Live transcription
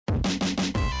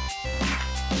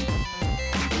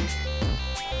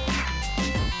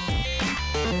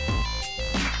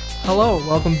Hello,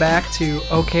 welcome back to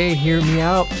Okay, Hear Me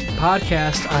Out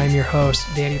podcast. I'm your host,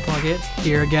 Danny Plunkett,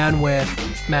 here again with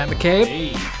Matt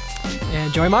McCabe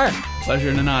and Joey Meyer. Pleasure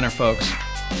and an honor, folks.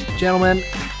 Gentlemen,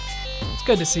 it's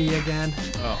good to see you again.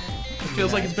 Oh, it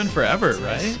feels like it's been forever,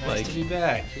 right? Nice to be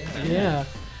back. Yeah.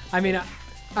 I mean,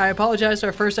 I apologize.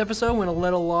 Our first episode went a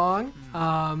little long,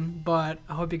 but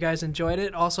I hope you guys enjoyed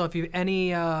it. Also, if you have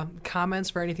any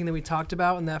comments for anything that we talked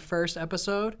about in that first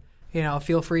episode,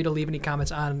 feel free to leave any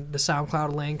comments on the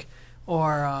SoundCloud link,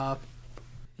 or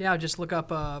just look up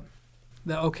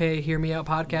the Okay Hear Me Out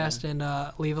podcast and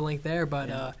leave a link there.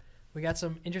 But we got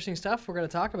some interesting stuff we're going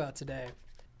to talk about today.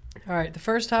 All right, the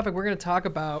first topic we're going to talk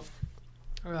about,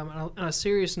 on a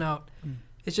serious note,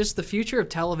 is just the future of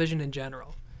television in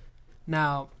general.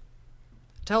 Now,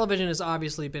 television has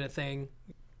obviously been a thing.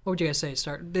 What would you guys say?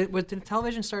 Did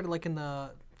television start like in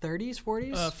the 30s,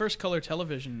 40s? First color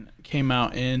television came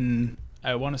out in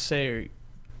I want to say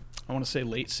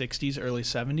late 60s, early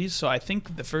 70s. So I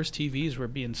think the first TVs were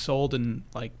being sold in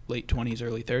like late 20s,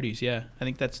 early 30s. Yeah, I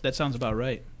think that sounds about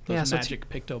right. Those magic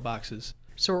Picto boxes.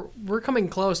 So we're coming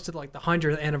close to like the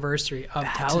 100th anniversary of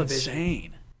television. That's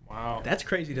insane. Wow. That's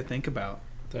crazy to think about.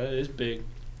 That is big.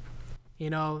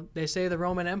 They say the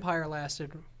Roman Empire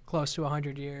lasted close to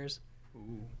 100 years.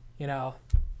 Ooh. I thought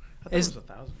it was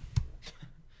 1,000.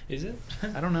 Is it?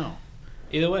 I don't know.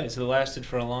 Either way, so it lasted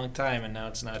for a long time, and now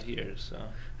it's not here. So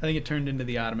I think it turned into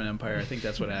the Ottoman Empire. I think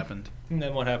that's what happened. And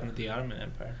then what happened to the Ottoman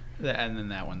Empire? And then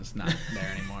that one's not there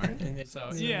anymore. So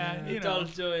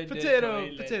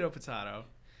potato.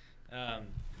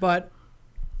 But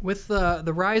with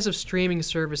the rise of streaming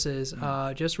services,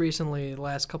 just recently, the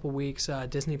last couple weeks,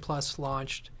 Disney Plus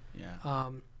launched,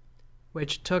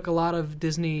 which took a lot of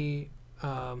Disney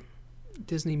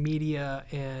media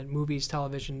and movies,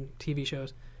 television, TV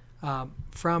shows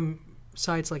from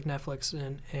sites like Netflix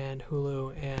and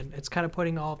Hulu, and it's kind of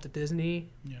putting all of the Disney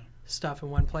stuff in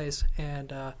one place,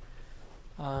 and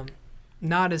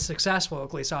not as successful,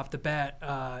 at least off the bat.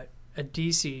 A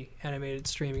DC animated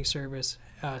streaming service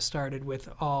started with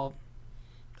all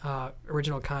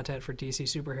original content for DC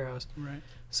superheroes. Right.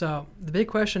 So the big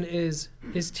question is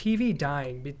TV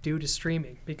dying due to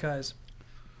streaming? Because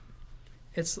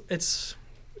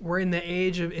we're in the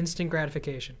age of instant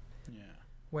gratification. Yeah.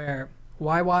 Where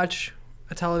why watch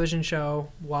a television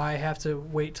show? Why have to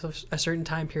wait till a certain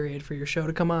time period for your show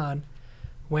to come on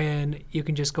when you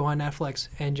can just go on Netflix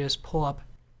and just pull up,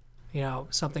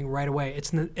 something right away? It's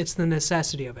the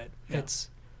necessity of it. Yeah. It's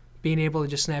being able to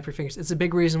just snap your fingers. It's a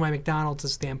big reason why McDonald's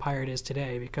is the empire it is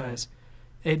today, because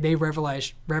they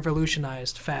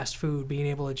revolutionized fast food, being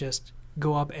able to just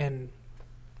go up and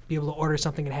be able to order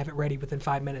something and have it ready within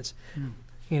 5 minutes.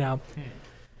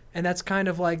 And that's kind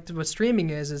of like what streaming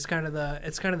is. It's kind of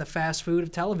the fast food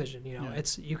of television.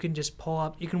 It's you can just pull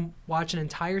up, you can watch an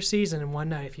entire season in one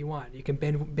night if you want. You can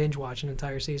binge watch an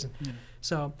entire season.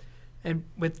 So, and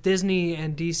with Disney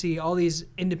and DC, all these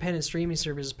independent streaming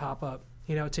services pop up.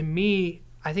 To me,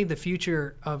 I think the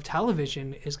future of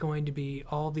television is going to be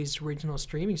all these original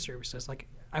streaming services. Like,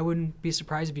 I wouldn't be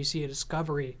surprised if you see a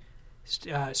Discovery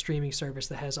streaming service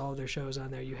that has all of their shows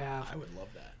on there. I would love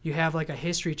that. You have like a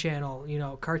History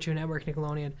Channel, Cartoon Network,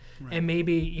 Nickelodeon, and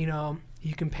maybe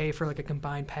you can pay for like a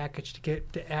combined package to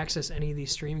get to access any of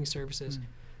these streaming services.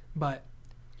 But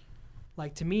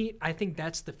like, to me, I think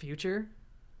that's the future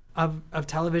of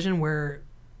television,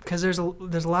 because there's a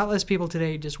lot less people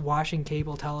today just watching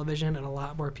cable television and a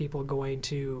lot more people going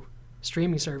to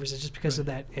streaming services just because of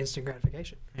that instant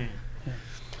gratification.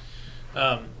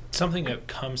 Something that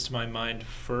comes to my mind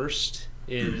first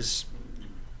is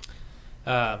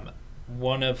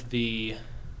one of the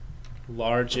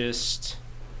largest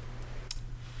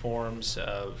forms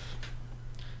of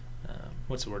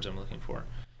what's the words I'm looking for?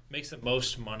 Makes the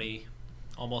most money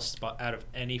almost out of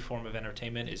any form of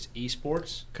entertainment is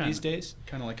esports these days.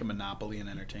 Kind of like a monopoly in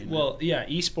entertainment. Well, yeah,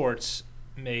 esports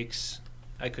makes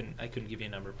I couldn't give you a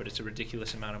number, but it's a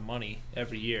ridiculous amount of money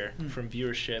every year from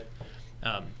viewership.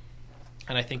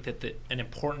 And I think that an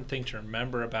important thing to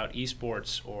remember about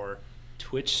esports or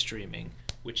Twitch streaming,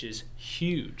 which is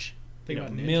huge.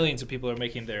 Millions of people are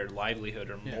making their livelihood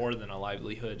or more than a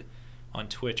livelihood on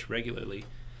Twitch regularly.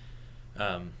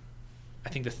 I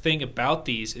think the thing about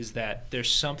these is that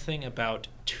there's something about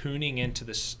tuning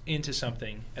into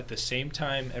something at the same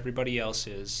time everybody else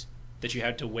is that you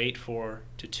had to wait for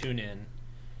to tune in.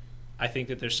 I think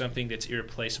that there's something that's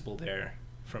irreplaceable there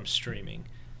from streaming.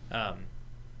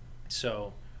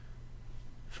 So,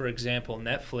 for example,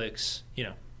 Netflix,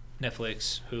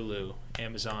 Hulu,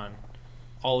 Amazon,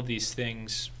 all of these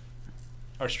things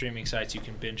are streaming sites. You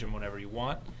can binge them whenever you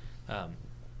want.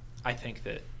 I think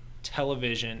that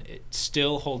television, it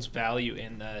still holds value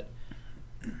in that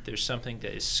there's something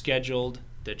that is scheduled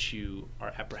that you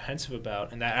are apprehensive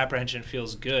about, and that apprehension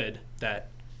feels good, that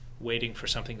waiting for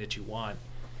something that you want,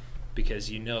 because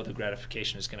you know the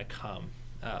gratification is going to come.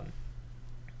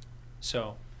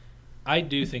 So I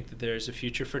do think that there's a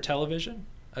future for television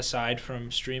aside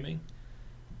from streaming.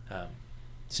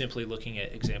 Simply looking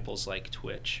at examples like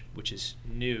Twitch, which is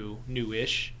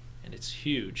newish, and it's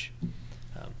huge.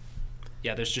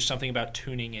 There's just something about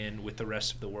tuning in with the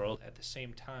rest of the world at the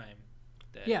same time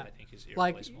that I think is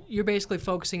irreplaceable. Like, you're basically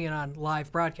focusing in on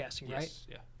live broadcasting, right? Yes,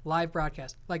 yeah. Live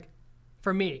broadcast. Like,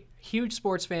 for me, huge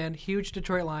sports fan, huge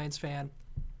Detroit Lions fan,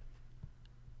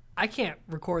 I can't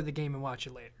record the game and watch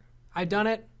it later. I've done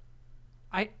it.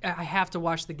 I have to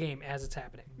watch the game as it's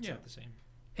happening. It's not the same.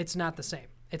 It's not the same.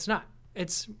 It's not.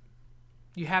 It's,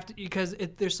 you have to, because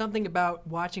there's something about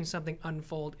watching something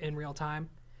unfold in real time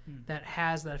that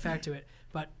has that effect to it.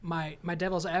 But my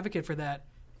devil's advocate for that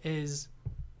is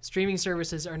streaming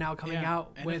services are now coming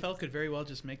out with... NFL could very well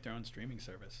just make their own streaming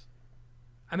service.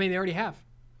 I mean, they already have.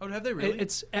 Oh, have they really?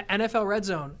 It's NFL Red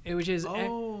Zone, which is...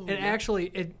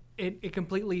 actually... It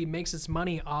completely makes its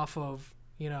money off of,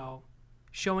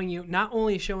 showing you, not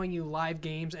only showing you live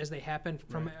games as they happen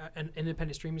from an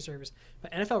independent streaming service,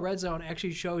 but NFL Red Zone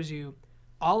actually shows you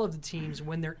all of the teams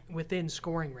when they're within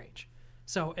scoring range.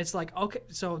 So it's like, okay,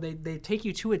 so they take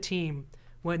you to a team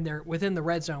when they're within the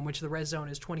red zone, which the red zone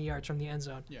is 20 yards from the end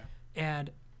zone. Yeah.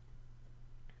 And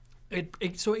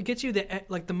so it gets you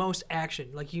the most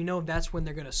action. Like, that's when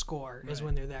they're going to score is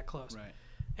when they're that close. Right.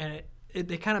 And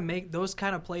they kind of make those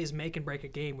kind of plays make and break a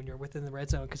game when you're within the red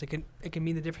zone, because it can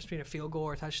mean the difference between a field goal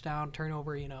or a touchdown,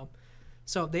 turnover,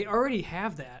 So they already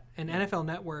have that, and NFL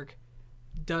Network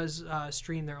does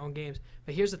stream their own games.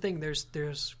 But here's the thing: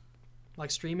 there's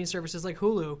like streaming services like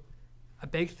Hulu. A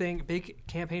big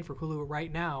campaign for Hulu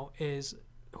right now is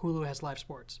Hulu has live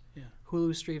sports. Yeah.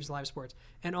 Hulu streams live sports,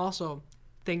 and also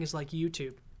things like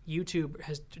YouTube. YouTube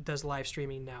does live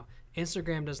streaming now.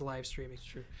 Instagram does live streaming.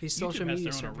 True. These social media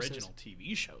has their own services. original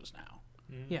TV shows now.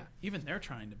 Mm-hmm. Yeah. Even they're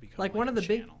trying to become like one of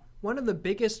the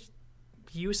biggest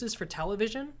uses for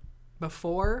television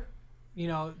before,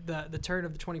 the turn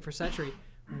of the 21st century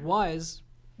was,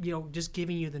 just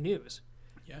giving you the news.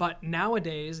 Yeah. But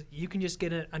nowadays, you can just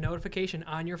get a notification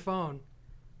on your phone.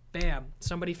 Bam,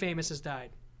 somebody famous has died.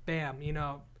 Bam, and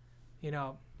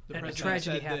a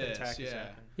tragedy happened.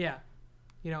 Yeah.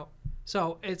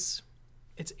 So it's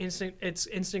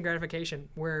instant gratification,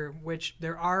 which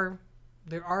there are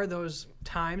those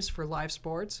times for live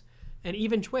sports, and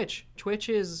even Twitch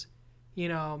is,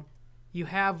 you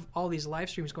have all these live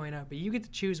streams going on, but you get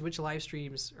to choose which live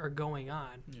streams are going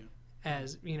on. Yeah.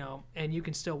 As and you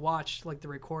can still watch like the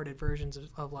recorded versions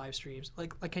of live streams.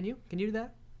 Like can you do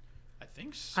that? I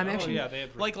think so. I'm actually, they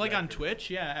have like on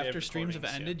Twitch, after streams have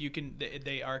ended, yeah. you can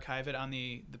they archive it on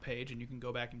the page, and you can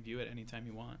go back and view it anytime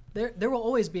you want. There will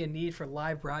always be a need for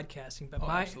live broadcasting, but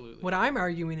what I'm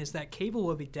arguing is that cable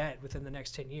will be dead within the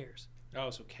next 10 years.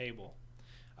 Oh, so cable.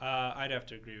 I'd have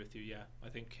to agree with you, yeah. I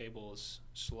think cable is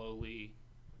slowly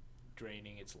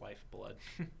draining its lifeblood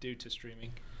due to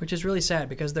streaming. Which is really sad,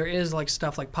 because there is like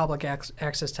stuff like public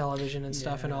access television and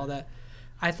stuff and all that.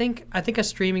 I think a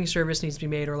streaming service needs to be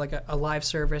made, or like a live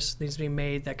service needs to be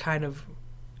made that kind of,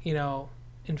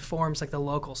 informs like the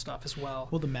local stuff as well.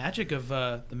 Well, the magic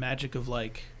of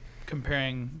like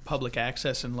comparing public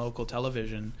access and local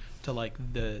television to like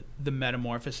the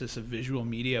metamorphosis of visual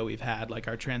media we've had, like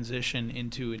our transition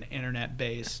into an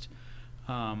internet-based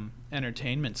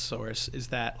entertainment source, is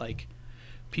that like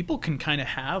people can kind of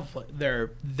have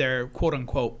their quote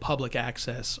unquote public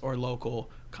access or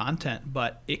local content,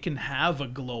 but it can have a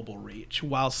global reach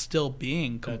while still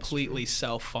being completely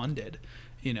self-funded,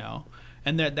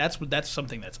 and that's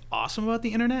something that's awesome about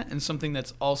the internet, and something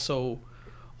that's also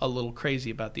a little crazy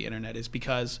about the internet is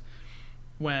because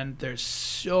when there's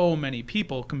so many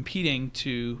people competing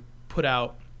to put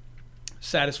out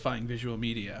satisfying visual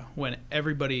media, when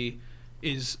everybody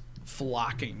is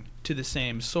flocking to the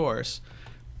same source,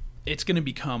 it's going to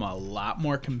become a lot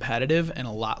more competitive and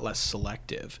a lot less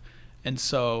selective. And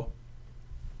so,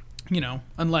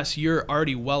 unless you're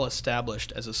already well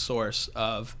established as a source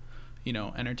of,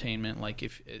 entertainment, like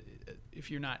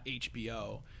if you're not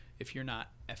HBO, if you're not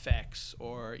FX,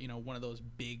 or, one of those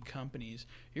big companies,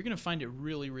 you're going to find it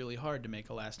really, really hard to make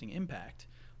a lasting impact.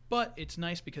 But it's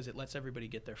nice because it lets everybody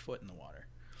get their foot in the water.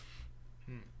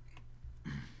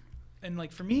 And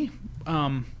like for me,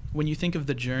 when you think of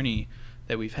the journey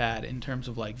that we've had in terms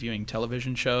of like viewing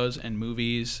television shows and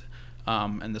movies,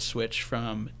 and the switch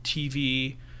from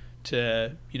TV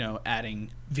to,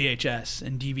 adding VHS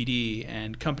and DVD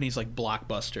and companies like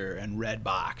Blockbuster and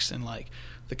Redbox and like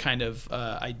the kind of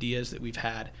ideas that we've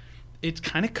had, it's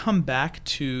kind of come back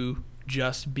to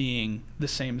just being the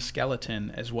same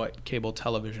skeleton as what cable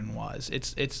television was.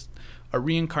 It's a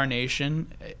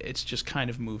reincarnation. It's just kind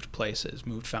of moved places,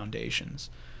 moved foundations.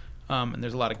 And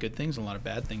there's a lot of good things and a lot of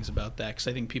bad things about that, because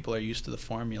I think people are used to the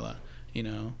formula.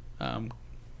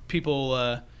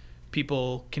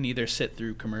 People can either sit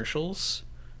through commercials,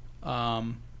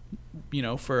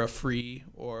 for a free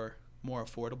or more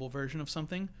affordable version of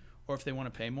something, or if they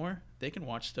want to pay more, they can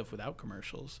watch stuff without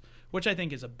commercials, which I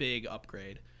think is a big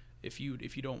upgrade. If you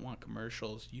don't want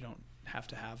commercials, you don't have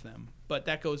to have them. But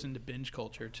that goes into binge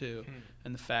culture too,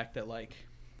 and the fact that like,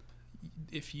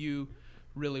 if you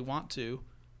really want to,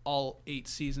 all 8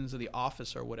 seasons of The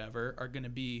Office or whatever are going to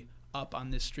be up on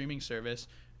this streaming service,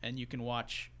 and you can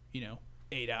watch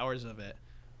 8 hours of it,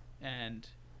 and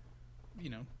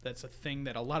that's a thing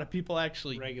that a lot of people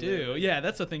actually do. Yeah,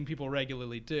 that's a thing people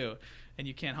regularly do, and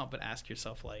you can't help but ask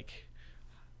yourself, like,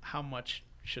 how much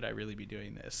should I really be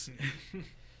doing this?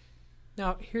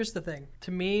 Now, here's the thing.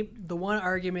 To me, the one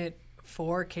argument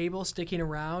for cable sticking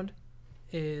around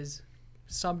is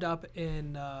summed up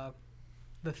in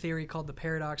the theory called the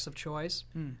paradox of choice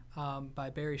by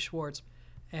Barry Schwartz.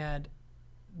 And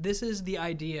this is the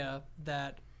idea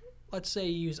that, let's say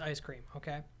you use ice cream,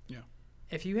 okay? Yeah.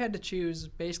 If you had to choose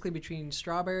basically between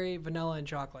strawberry, vanilla, and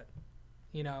chocolate,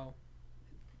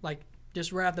 like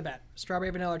just right off the bat,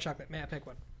 strawberry, vanilla, or chocolate, Matt, pick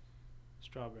one.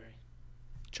 Strawberry.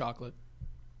 Chocolate.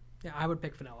 Yeah, I would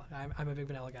pick vanilla. I'm a big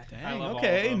vanilla guy. Dang, I love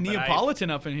okay, all of them,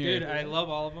 Neapolitan up in here. Dude, I love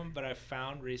all of them, but I've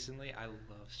found recently I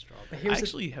love strawberry. I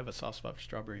actually have a soft spot for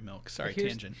strawberry milk. Sorry,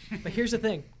 tangent. But here's the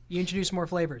thing. You introduce more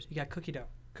flavors. You got cookie dough,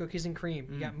 cookies and cream.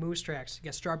 You got Moose Tracks. You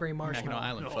got strawberry marshmallow. Mackinac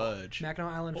Island fudge.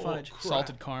 Mackinac Island fudge. Crap.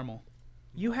 Salted caramel.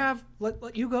 You have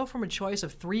you go from a choice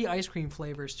of 3 ice cream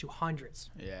flavors to hundreds.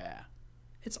 Yeah.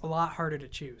 It's a lot harder to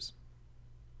choose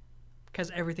because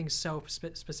everything's so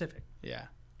specific. Yeah.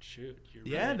 Shoot, you're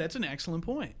Yeah, right. that's an excellent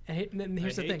point. And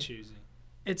here's I the hate thing. choosing.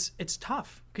 It's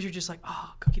tough because you're just like,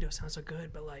 oh, cookie dough sounds so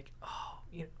good, but like, oh,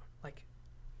 like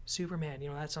Superman,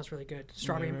 that sounds really good.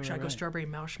 Strawberry, should I go strawberry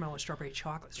marshmallow, strawberry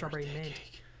chocolate, strawberry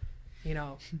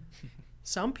mint?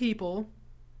 Some people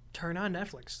turn on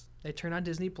Netflix. They turn on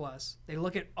Disney Plus. They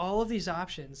look at all of these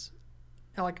options,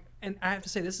 and I have to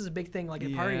say this is a big thing. Like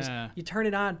at parties, you turn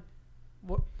it on.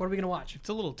 What are we gonna watch? It's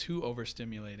a little too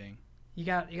overstimulating. You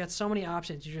got so many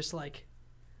options. You're just like,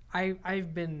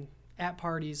 I've been at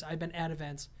parties. I've been at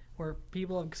events where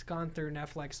people have gone through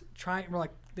Netflix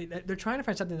they're trying to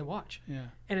find something to watch. Yeah.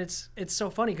 And it's so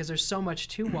funny because there's so much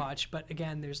to watch, but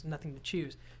again, there's nothing to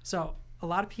choose. So a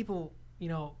lot of people,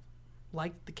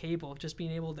 like the cable, just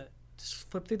being able to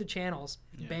just flip through the channels,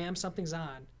 bam, something's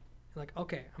on. And like,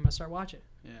 okay, I'm gonna start watching.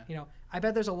 Yeah. I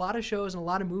bet there's a lot of shows and a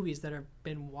lot of movies that have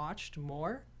been watched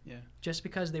more. Yeah. Just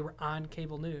because they were on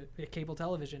cable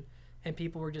television, and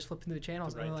people were just flipping through the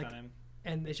channels, The right and they're like, time.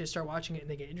 and they just start watching it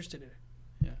and they get interested in it.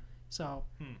 Yeah. So.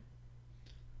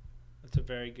 That's a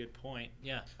very good point.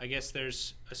 Yeah, I guess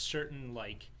there's a certain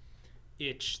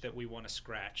itch that we want to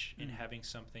scratch in having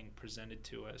something presented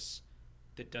to us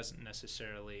that doesn't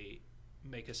necessarily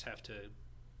make us have to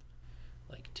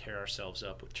tear ourselves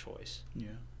up with choice. Yeah.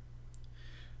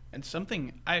 And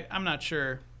something I'm not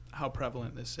sure how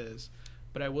prevalent this is,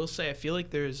 but I will say I feel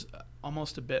like there's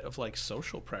almost a bit of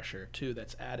social pressure too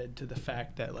that's added to the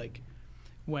fact that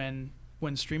when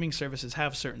streaming services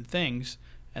have certain things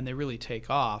and they really take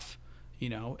off,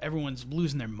 everyone's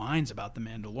losing their minds about The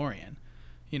Mandalorian,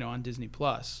 on Disney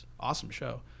Plus. Awesome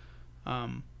show.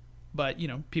 But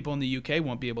people in the UK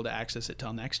won't be able to access it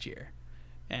till next year.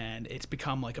 And it's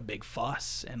become a big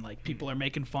fuss, and people are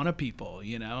making fun of people,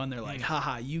 and they're like,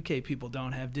 haha, UK people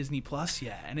don't have Disney Plus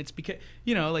yet. And it's because,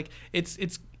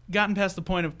 it's gotten past the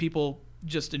point of people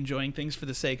just enjoying things for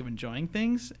the sake of enjoying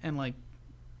things. And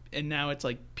now it's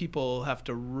people have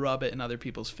to rub it in other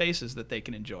people's faces that they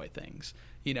can enjoy things,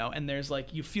 and there's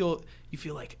you feel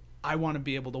like I want to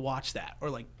be able to watch that,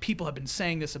 or people have been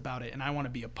saying this about it and I want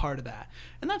to be a part of that.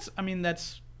 And that's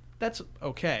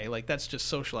okay. That's just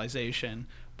socialization.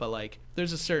 But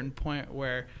there's a certain point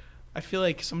where I feel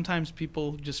like sometimes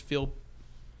people just feel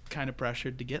kind of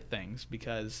pressured to get things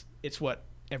because it's what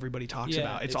everybody talks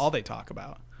about. It's all they talk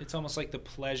about. It's almost like the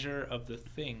pleasure of the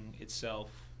thing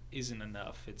itself isn't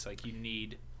enough. It's you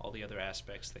need all the other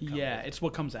aspects that come with it. It's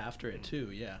what comes after it too.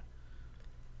 Yeah.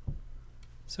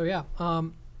 So yeah,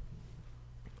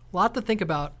 lot to think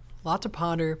about, lot to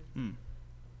ponder.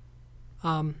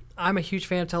 I'm a huge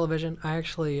fan of television. I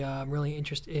actually am really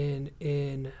interested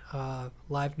in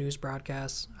live news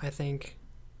broadcasts. I think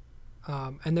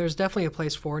And there's definitely a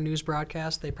place for news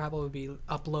broadcasts. They probably be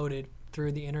uploaded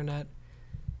through the internet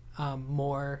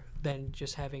more than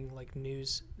just having like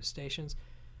news stations.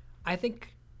 I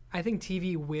think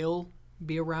TV will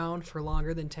be around for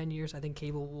longer than 10 years. I think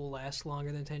cable will last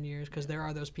longer than 10 years because there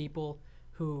are those people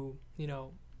who,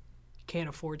 can't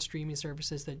afford streaming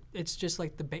services that it's just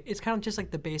like it's kind of just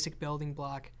like the basic building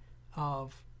block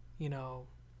of,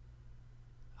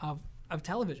 of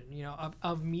television,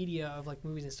 of media, of like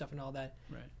movies and stuff and all that.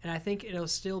 Right. And I think it'll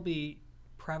still be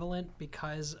prevalent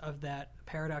because of that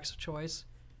paradox of choice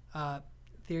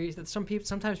theories that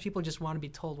sometimes people just want to be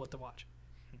told what to watch.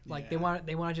 Like they want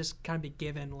to just kind of be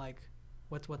given like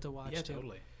what to watch too.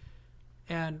 Totally.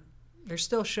 And there's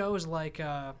still shows like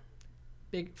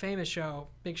big show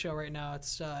right now.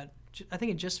 It's I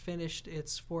think it just finished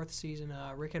its 4th season,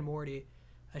 Rick and Morty,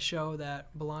 a show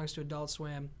that belongs to Adult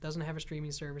Swim, doesn't have a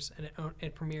streaming service, and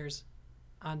it premieres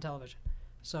on television.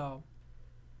 So,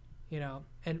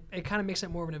 and it kind of makes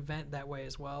it more of an event that way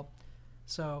as well.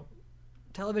 So,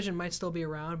 television might still be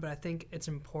around, but I think its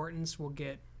importance will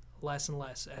get less and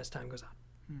less as time goes on.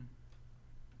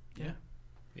 Yeah.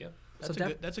 Yep.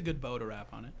 That's a good bow to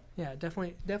wrap on it. Yeah,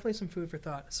 definitely some food for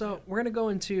thought. So we're gonna go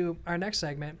into our next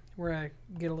segment. We're gonna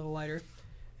get a little lighter,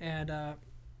 and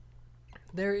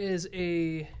there is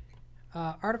a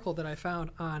article that I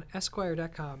found on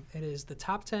Esquire.com. It is the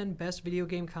top 10 best video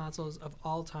game consoles of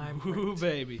all time. Ooh,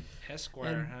 baby.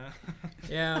 Esquire, huh?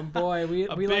 Yeah, boy, we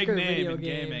like our video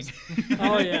games.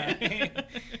 Oh yeah.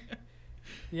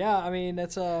 Yeah, I mean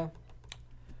that's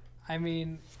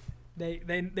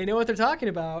They know what they're talking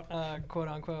about, quote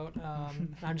unquote.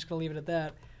 I'm just gonna leave it at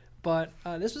that. But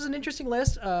this was an interesting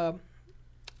list. I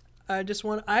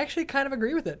actually kind of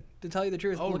agree with it, to tell you the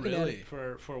truth. Oh, looking really? At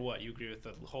it. For what? You agree with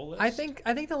the whole list? I think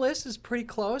the list is pretty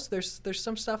close. There's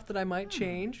some stuff that I might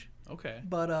change. Okay.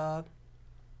 But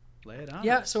lay it on.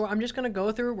 yeah. So I'm just gonna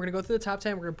go through. We're gonna go through the top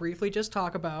 10. We're gonna briefly just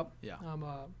talk about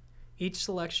each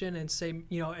selection and say,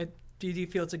 do you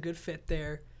feel it's a good fit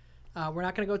there? We're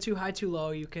not going to go too high, too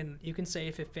low. You can say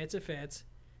if it fits, it fits,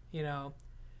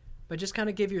 but just kind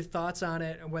of give your thoughts on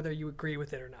it and whether you agree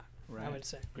with it or not. Right. I would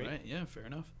say. Great. Right. Yeah. Fair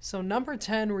enough. So number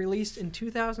 10, released in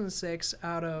 2006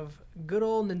 out of good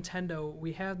old Nintendo,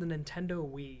 we have the Nintendo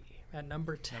Wii at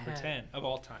number 10. Number 10 of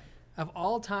all time. Of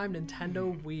all time,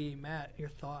 Nintendo Wii. Matt, your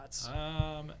thoughts?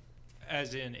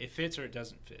 As in, it fits or it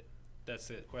doesn't fit. That's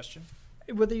the question.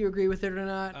 Whether you agree with it or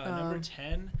not. Number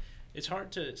 10. It's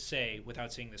hard to say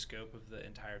without seeing the scope of the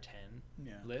entire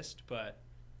 10 list, but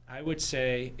I would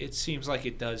say it seems like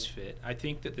it does fit. I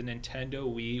think that the Nintendo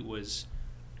Wii was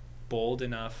bold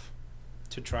enough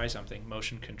to try something,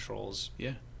 motion controls,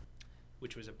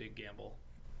 which was a big gamble,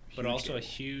 but also a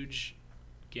huge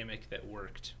gimmick that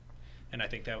worked. And I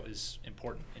think that was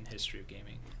important in history of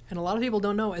gaming. And a lot of people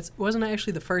don't know, it wasn't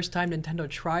actually the first time Nintendo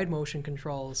tried motion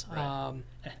controls. Right.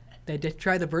 They did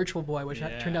try the Virtual Boy, which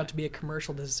turned out to be a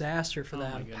commercial disaster for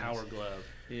them. Power Glove.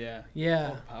 Yeah.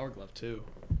 Yeah. Oh, Power Glove too.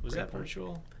 Was that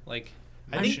virtual? Like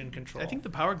I motion control? I think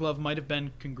the Power Glove might have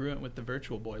been congruent with the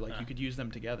Virtual Boy. Like you could use them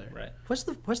together. Right. What's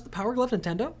the Power Glove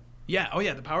Nintendo? Yeah. Oh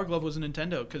yeah. The Power Glove was a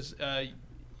Nintendo because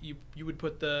you would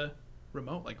put the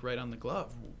remote like right on the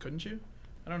glove, couldn't you?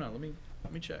 I don't know.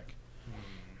 Let me check.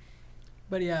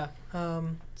 But yeah.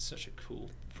 Such a cool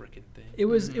freaking thing. It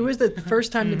was the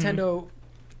first time Nintendo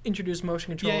introduced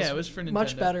motion controls. Yeah, it was for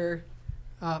Nintendo.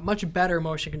 Much better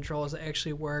motion controls that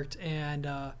actually worked, and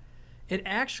it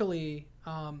actually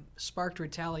sparked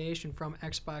retaliation from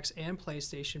Xbox and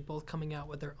PlayStation, both coming out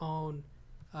with their own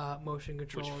motion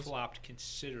controls. Which flopped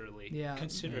considerably. Yeah.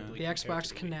 Considerably. The Xbox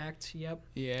to Kinect. Yep.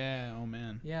 Yeah. Oh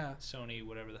man. Yeah. Sony,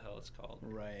 whatever the hell it's called.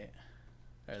 Right.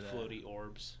 Floaty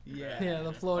orbs. Yeah. Yeah.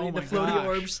 The floaty gosh.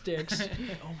 orb sticks.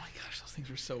 Oh my gosh, those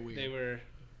things were so weird.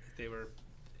 They were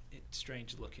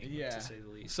strange looking, to say the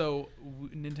least. So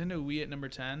Nintendo Wii at number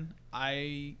 10.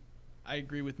 I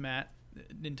agree with Matt.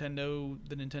 The Nintendo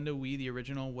Wii, the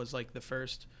original, was like the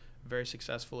first very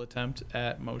successful attempt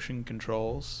at motion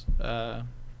controls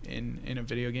in a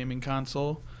video gaming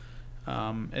console,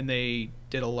 and they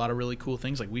did a lot of really cool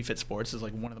things. Like Wii Fit Sports is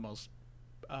like one of the most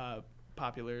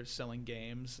popular selling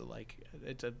games. Like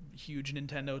it's a huge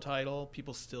Nintendo title.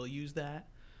 People still use that.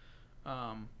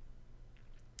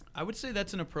 I would say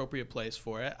that's an appropriate place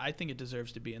for it. I think it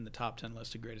deserves to be in the top 10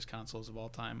 list of greatest consoles of all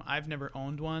time. I've never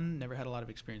owned one, never had a lot of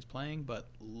experience playing, but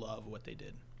love what they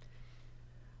did.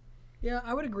 Yeah,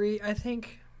 I would agree. I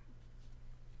think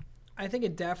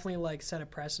it definitely like set a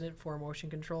precedent for motion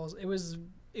controls. It was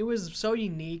so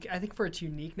unique. I think for its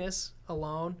uniqueness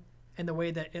alone and the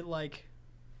way that it like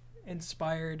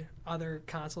inspired other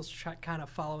consoles to try, kind of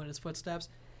follow in its footsteps.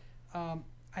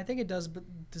 I think it does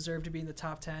deserve to be in the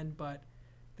top 10, but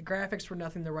the graphics were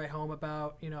nothing to write home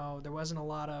about. There wasn't a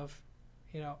lot of,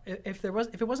 if it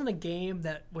wasn't a game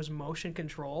that was motion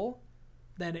control,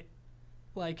 then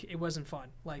it wasn't fun.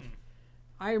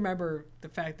 I remember the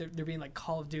fact that there being like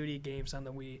Call of Duty games on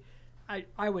the Wii.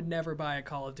 I would never buy a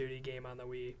Call of Duty game on the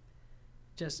Wii.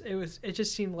 It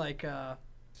just seemed like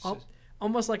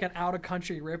almost like an out of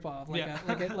country ripoff,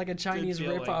 like a Chinese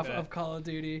ripoff of Call of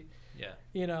Duty. Yeah.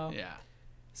 Yeah.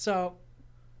 So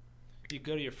you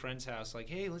go to your friend's house, like,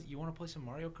 hey, you want to play some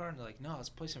Mario Kart? And they're like, no, let's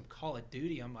play some Call of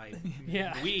Duty on my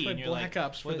Yeah. Wii. Play And you're Black like,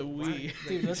 Ops for the Wii.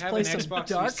 dude, let's have play an some Xbox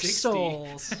Dark 360.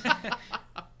 Souls.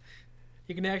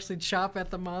 You can actually chop at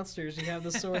the monsters. You have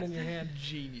the sword in your hand.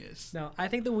 Genius. No, I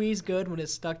think the Wii's good when it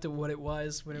stuck to what it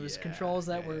was. When it was Yeah, controls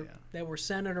that yeah. were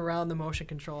centered around the motion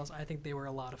controls. I think they were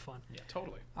a lot of fun. Yeah,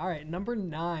 totally. All right, number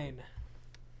 9.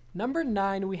 Number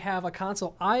 9, we have a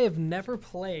console I have never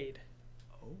played.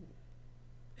 Oh.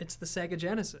 It's the Sega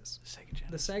Genesis.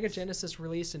 The Sega Genesis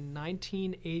released in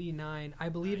 1989. I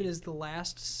believe it is the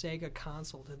last Sega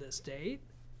console to this date.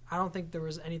 I don't think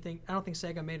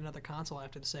Sega made another console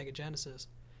after the Sega Genesis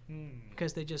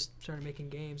because they just started making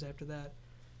games after that.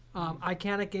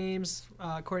 Iconic games,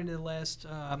 according to the list,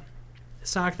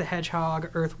 Sonic the Hedgehog,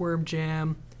 Earthworm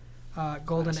Jim,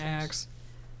 Golden Axe.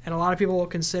 And a lot of people will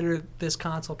consider this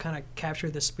console kind of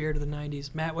captured the spirit of the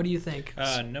 90s. Matt, what do you think?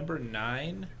 Number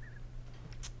 9.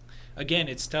 Again,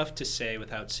 it's tough to say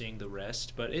without seeing the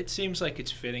rest, but it seems like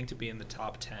it's fitting to be in the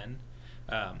top 10.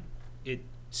 It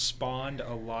spawned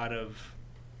a lot of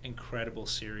incredible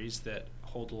series that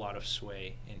hold a lot of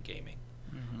sway in gaming.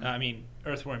 Mm-hmm. I mean,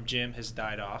 Earthworm Jim has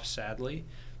died off, sadly,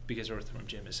 because Earthworm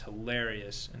Jim is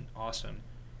hilarious and awesome.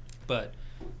 But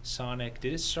Sonic,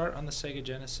 did it start on the Sega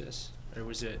Genesis? Or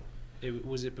was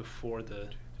it before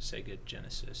the Sega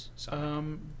Genesis?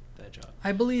 Sonic the Hedgehog.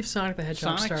 I believe Sonic the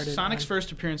Hedgehog started. Sonic's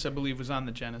first appearance, I believe, was on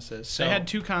the Genesis. So, they had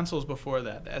 2 consoles before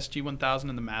that, the SG-1000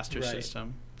 and the Master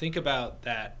System. Think about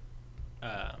that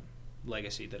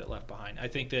legacy that it left behind. I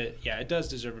think that, it does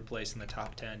deserve a place in the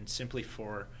top 10 simply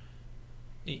for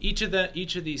each of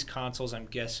these consoles, I'm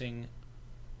guessing,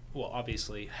 well,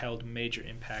 obviously held major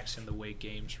impacts in the way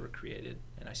games were created.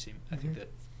 And I think that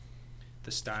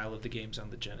the style of the games on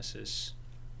the Genesis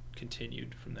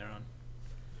continued from there on.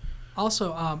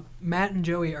 Also, Matt and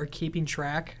Joey are keeping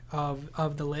track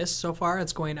of the list so far.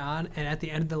 It's going on, and at the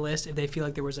end of the list, if they feel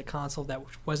like there was a console that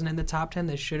wasn't in the top 10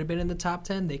 that should have been in the top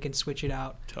 10, they can switch it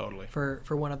out Totally. for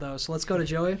one of those. So let's go to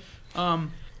Joey.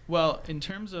 Well, in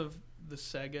terms of the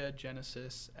Sega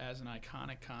Genesis as an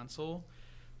iconic console,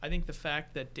 I think the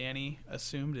fact that Danny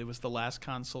assumed it was the last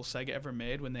console Sega ever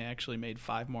made when they actually made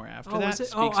 5 more after that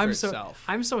speaks for itself.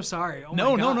 I'm so sorry. Oh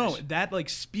No. my gosh. That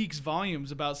speaks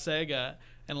volumes about Sega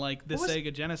and the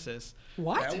Sega Genesis.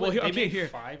 What? Well, They okay, made here.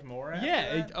 5 more after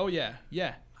Yeah. that?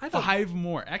 Yeah. I thought- 5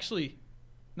 more. Actually,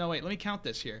 no, wait. Let me count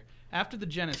this here. After the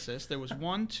Genesis, there was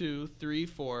 1, 2, 3,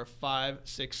 4, 5,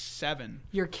 6, 7.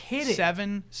 You're kidding.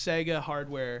 7 Sega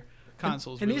hardware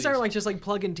consoles. And these released. aren't just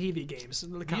plug-in TV games.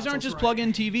 These aren't just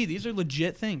plug-in TV. These are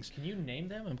legit things. Can you name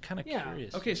them? I'm kind of Yeah.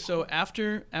 curious. Okay, so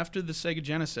after the Sega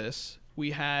Genesis,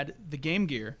 we had the Game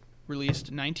Gear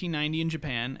released 1990 in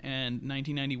Japan and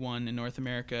 1991 in North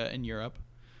America and Europe.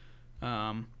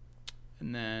 And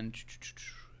then,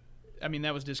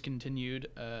 that was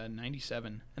discontinued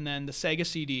 97. And then the Sega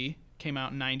CD came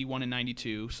out in 91 and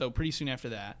 92, so pretty soon after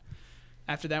that.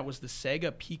 After that was the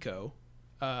Sega Pico,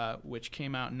 which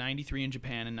came out in 93 in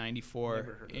Japan and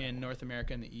 94 in North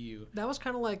America and the EU. That was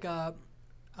kind of like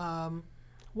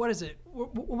what is it?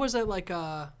 What was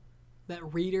that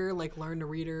that reader, learn to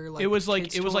reader? It was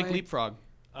like kids' toy? Leapfrog.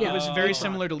 Yeah, it was very Leapfrog.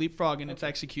 similar to Leapfrog in its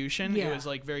execution. Yeah. It was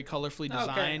very colorfully Okay,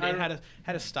 designed. It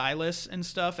had a stylus and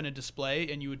stuff and a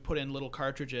display, and you would put in little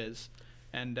cartridges,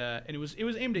 and it was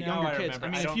aimed at younger kids.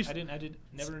 Remember. I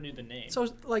never knew the name. So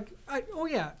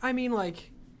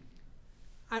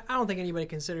I don't think anybody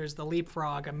considers the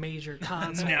Leapfrog a major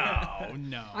console.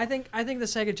 No. I think the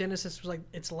Sega Genesis was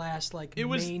its last It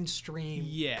was- mainstream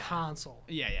console.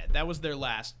 Yeah. That was their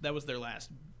last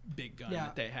big gun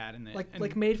that they had in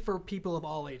it. Made for people of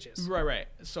all ages. Right.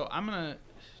 So I'm gonna.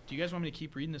 Do you guys want me to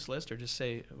keep reading this list or just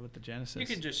say what the Genesis?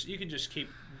 You can just keep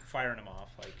firing them off.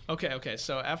 Okay.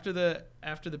 So after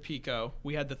the Pico,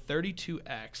 we had the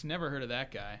 32X. Never heard of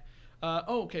that guy.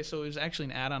 Okay. So it was actually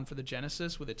an add-on for the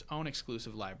Genesis with its own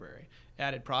exclusive library. It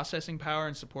added processing power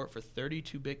and support for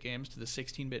 32-bit games to the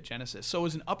 16-bit Genesis. So it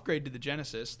was an upgrade to the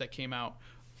Genesis that came out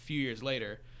a few years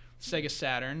later. Sega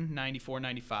Saturn 94,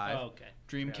 95. Oh, okay.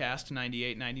 Dreamcast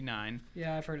 98, 99.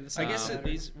 Yeah, I've heard of this. I guess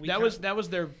That was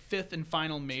their fifth and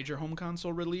final major home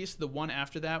console release. The one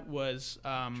after that was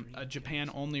a Japan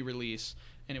only release,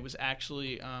 and it was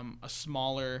actually a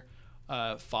smaller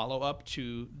follow up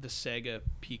to the Sega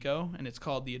Pico, and it's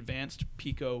called the Advanced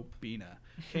Pico Bina.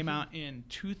 Came out in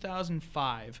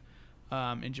 2005.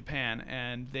 In Japan,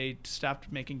 and they stopped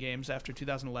making games after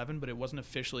 2011, but it wasn't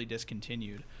officially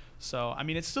discontinued. So, I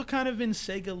mean, it's still kind of in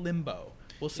Sega limbo.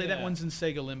 We'll say that one's in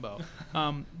Sega limbo.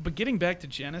 But getting back to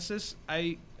Genesis,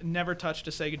 I never touched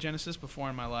a Sega Genesis before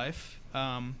in my life.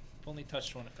 Only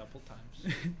touched one a couple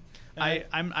times.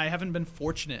 I haven't been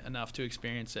fortunate enough to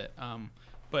experience it.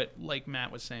 But like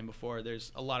Matt was saying before,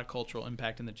 there's a lot of cultural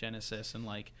impact in the Genesis, and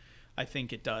like I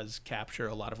think it does capture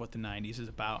a lot of what the 90s is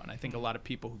about, and I think a lot of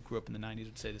people who grew up in the 90s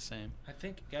would say the same. I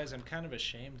think, guys, I'm kind of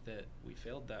ashamed that we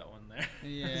failed that one there.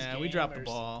 Yeah, we dropped the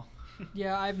ball.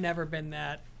 Yeah, I've never been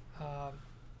that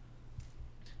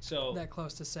So that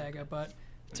close to Sega, but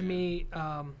to me,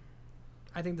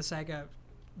 I think the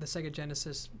Sega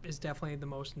Genesis is definitely the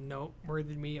most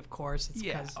noteworthy to me. Of course, it's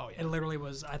because it literally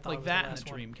was. I thought like it was that the and last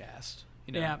the one. Dreamcast.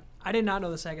 You know? Yeah, I did not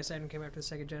know the Sega Saturn came after the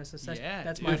Sega Genesis.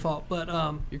 That's dude. my fault. But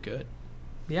You're good.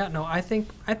 yeah, no, I think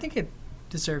it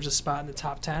deserves a spot in the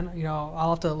top 10. You know,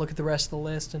 I'll have to look at the rest of the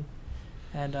list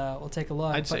and we'll take a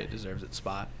look. I'd say it deserves its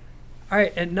spot. All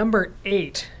right, at number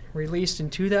 8, released in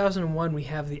 2001, we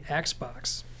have the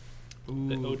Xbox. Ooh,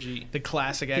 the OG, the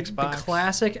classic The Xbox.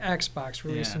 classic Xbox,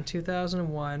 released in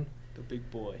 2001. the big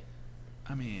boy.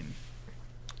 I mean,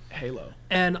 Halo.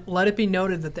 And let it be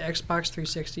noted that the Xbox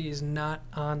 360 is not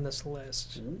on this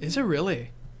list. Is it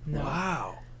really? No.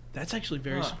 Wow. That's actually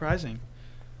very Huh. surprising.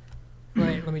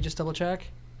 Right, let me just double check.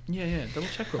 Yeah. Double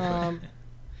check real quick.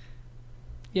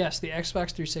 Yes, the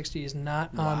Xbox 360 is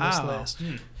not on this Wow. list.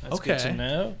 That's good to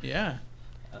know. Yeah.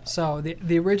 So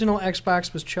the original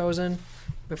Xbox was chosen.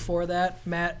 Before that,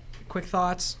 Matt, quick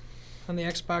thoughts on the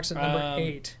Xbox at number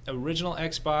 8. Original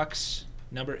Xbox,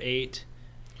 number 8.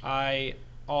 I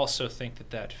also think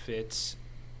that fits.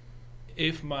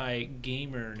 If my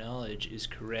gamer knowledge is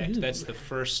correct, that's the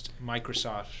first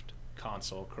Microsoft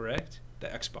console, correct? The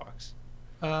Xbox.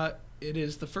 It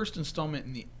is the first installment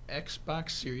in the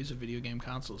Xbox series of video game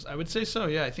consoles. I would say so,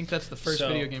 yeah. I think that's the first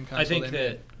video game console I think they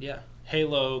that, made. yeah,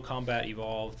 Halo Combat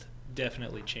Evolved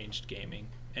definitely changed gaming,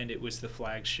 and it was the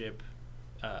flagship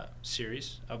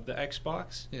series of the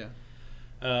Xbox. Yeah.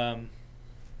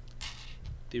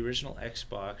 The original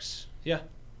Xbox, yeah,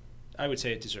 I would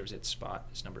say it deserves its spot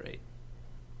as number 8.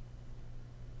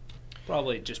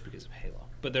 Probably just because of Halo,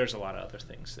 but there's a lot of other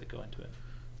things that go into it.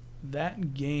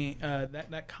 That game,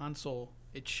 that console,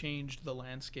 it changed the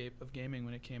landscape of gaming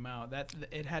when it came out.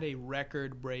 It had a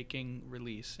record-breaking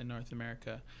release in North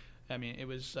America. I mean, it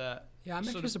was. Yeah, I'm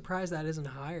actually surprised that isn't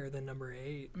higher than number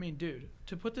 8. I mean, dude,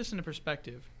 to put this into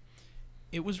perspective,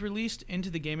 it was released into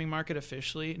the gaming market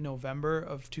officially November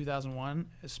of 2001,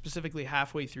 specifically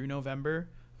halfway through November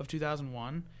of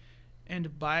 2001,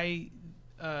 and by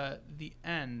the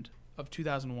end of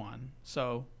 2001,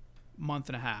 so month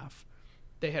and a half,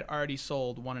 they had already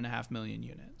sold 1.5 million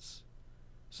units.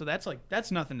 So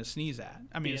that's nothing to sneeze at.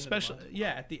 I mean, especially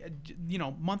at the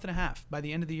month and a half. By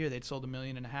the end of the year, they'd sold 1.5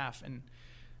 million, and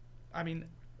I mean,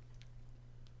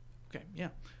 okay, yeah.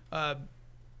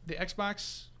 The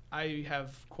Xbox, I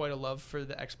have quite a love for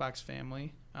the Xbox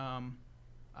family.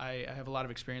 I have a lot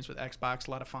of experience with Xbox,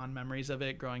 a lot of fond memories of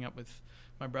it. Growing up with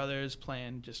my brothers,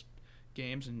 playing just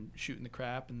games and shooting the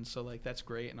crap, and so that's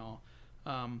great and all.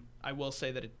 I will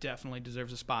say that it definitely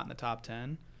deserves a spot in the top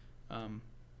 10.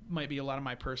 Might be a lot of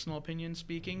my personal opinion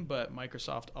speaking, but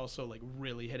Microsoft also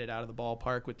really hit it out of the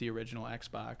ballpark with the original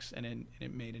Xbox, and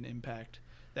it made an impact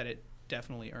that it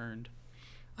definitely earned.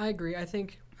 I agree. I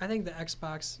think the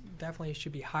Xbox definitely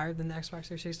should be higher than the Xbox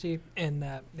 360, and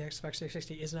that the Xbox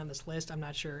 360 isn't on this list. I'm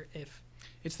not sure if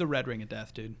it's the red ring of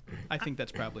death, dude. I think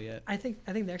that's probably it. I think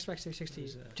the Xbox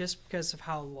 360, just because of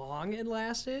how long it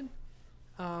lasted,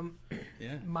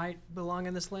 might belong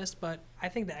on this list. But I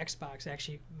think the Xbox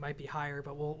actually might be higher.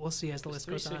 But we'll see as the list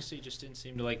goes on. 360 just didn't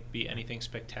seem to be anything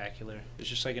spectacular. It's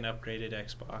just an upgraded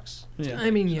Xbox. Yeah. I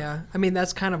mean,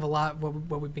 that's kind of a lot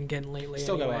what we've been getting lately.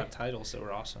 Still anyway. got a lot of titles that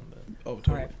were awesome. But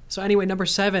totally. All right. So anyway, number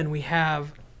 7, we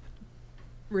have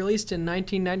released in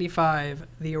 1995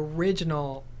 the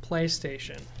original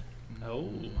PlayStation. Oh,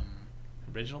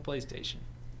 original PlayStation.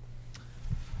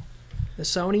 The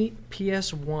Sony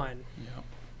PS1.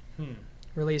 Yeah.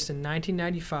 Released in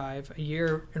 1995, a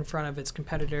year in front of its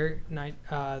competitor, the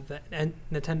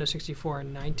Nintendo 64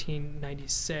 in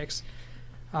 1996.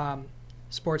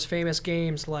 sports famous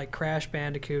games like Crash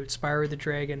Bandicoot, Spyro the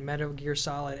Dragon, Metal Gear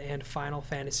Solid, and Final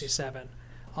Fantasy VII,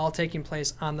 all taking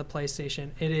place on the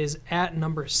PlayStation. It is at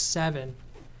number 7.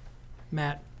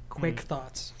 Matt, quick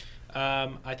thoughts.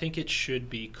 I think it should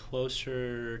be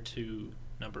closer to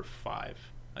number 5,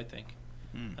 I think.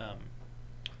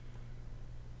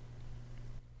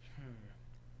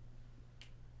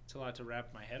 It's a lot to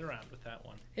wrap my head around with that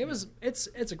one. It's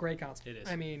a great console. It is.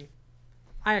 I mean,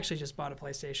 I actually just bought a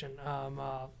PlayStation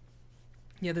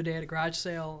the other day at a garage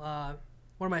sale.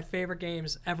 One of my favorite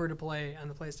games ever to play on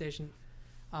the PlayStation,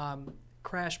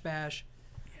 Crash Bash.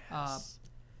 Yes.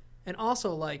 And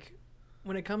also, like,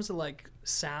 when it comes to, like,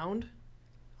 sound,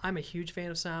 I'm a huge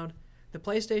fan of sound. The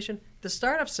PlayStation, the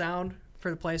startup sound for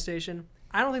the PlayStation,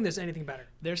 I don't think there's anything better.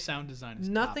 Their sound design is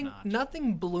Nothing top-notch.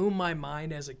 nothing blew my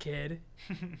mind as a kid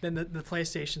than the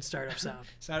PlayStation startup sound.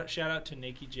 Shout out to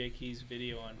Nikki Jakey's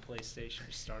video on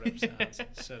PlayStation startup sounds.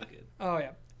 So good. Oh,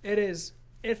 yeah.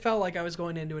 It felt like I was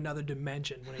going into another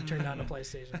dimension when I turned on the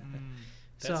PlayStation.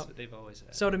 That's what they've always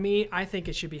had. So to me, I think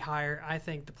it should be higher. I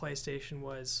think the PlayStation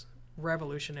was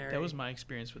revolutionary. That was my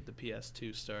experience with the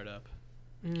PS2 startup.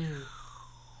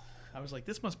 I was like,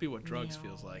 this must be what drugs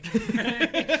feels like.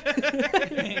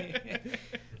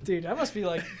 Dude, I must be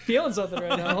like feeling something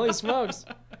right now. Holy smokes.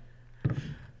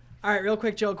 All right, real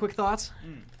quick, Joe, quick thoughts?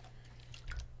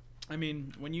 I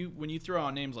mean, when you throw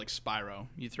out names like Spyro,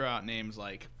 you throw out names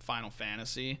like Final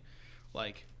Fantasy,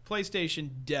 like PlayStation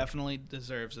definitely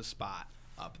deserves a spot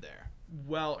up there.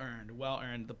 Well earned.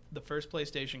 The first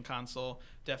PlayStation console,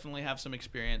 definitely have some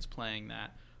experience playing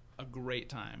that. A great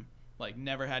time. Like,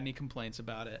 never had any complaints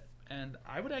about it. And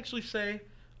I would actually say,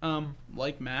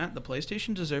 like Matt, the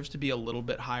PlayStation deserves to be a little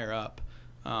bit higher up,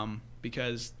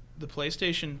 because the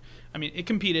PlayStation, I mean, it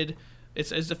competed. It's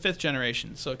the 5th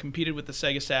generation, so it competed with the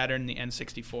Sega Saturn and the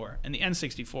N64. And the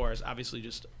N64 is obviously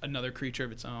just another creature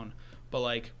of its own. But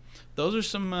like, those are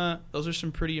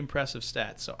some pretty impressive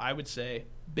stats. So I would say,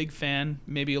 big fan,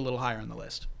 maybe a little higher on the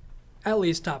list. At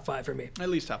least top 5 for me. At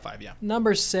least top 5, yeah.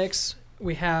 Number 6,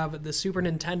 we have the Super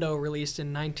Nintendo, released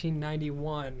in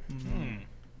 1991.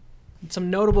 Some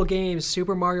notable games: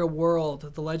 Super Mario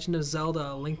World, The Legend of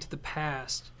Zelda, A Link to the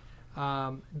Past,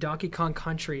 Donkey Kong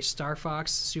Country, Star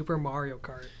Fox, Super Mario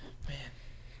Kart. Man,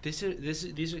 this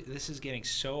is getting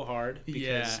so hard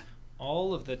because Yeah.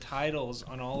 all of the titles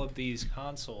on all of these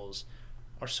consoles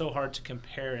are so hard to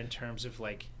compare in terms of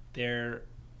like their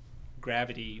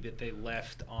gravity that they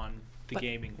left on the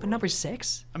gaming world. But number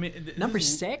 6? I mean, Number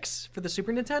 6 for the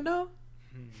Super Nintendo?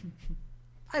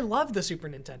 I love the Super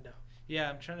Nintendo. Yeah,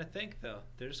 I'm trying to think though.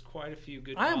 There's quite a few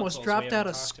good. I almost consoles we dropped out haven't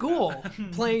of talked school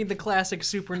about. playing the classic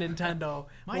Super Nintendo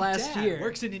last year.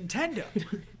 works at Nintendo.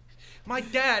 My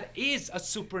dad is a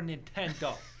Super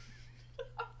Nintendo.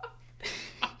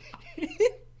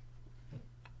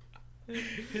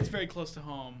 It's very close to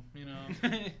home, you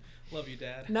know. Love you,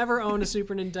 Dad. Never owned a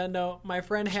Super Nintendo. My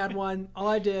friend had one. All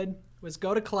I did was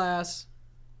go to class,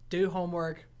 do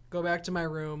homework, go back to my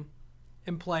room,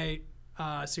 and play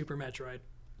Super Metroid.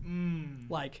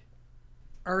 Like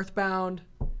Earthbound.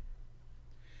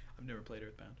 I've never played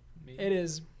Earthbound. It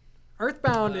is.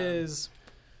 Earthbound is.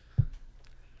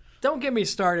 Don't get me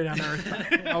started on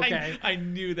Earthbound. Okay. I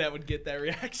knew that would get that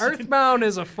reaction. Earthbound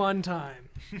is a fun time.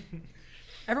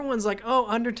 Everyone's like, "Oh,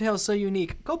 Undertale's so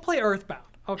unique. Go play Earthbound."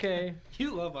 Okay.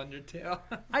 You love Undertale.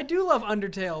 I do love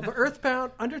Undertale, but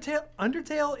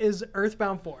Undertale is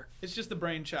Earthbound 4. It's just the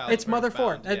brainchild. It's of Mother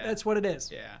 4. Earthbound, yeah. That's what it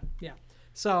is. Yeah. Yeah.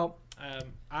 So,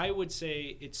 I would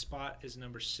say its spot is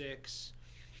number 6.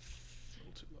 A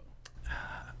little too low.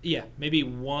 Yeah, maybe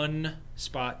one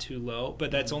spot too low,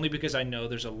 but that's only because I know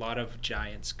there's a lot of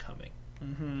giants coming.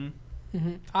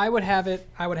 I would have it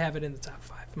in the top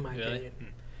 5 in my Really?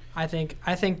 opinion. I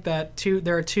think that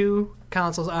there are 2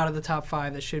 consoles out of the top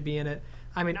 5 that should be in it.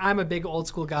 I mean, I'm a big old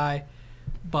school guy,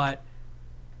 but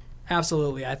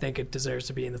absolutely, I think it deserves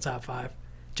to be in the top 5.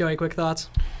 Joey, quick thoughts?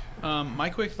 My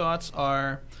quick thoughts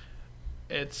are,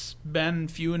 it's been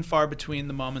few and far between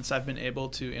the moments I've been able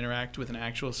to interact with an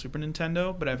actual Super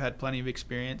Nintendo, but I've had plenty of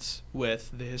experience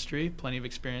with the history, plenty of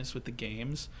experience with the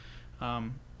games.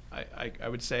 I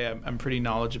would say I'm pretty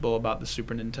knowledgeable about the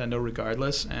Super Nintendo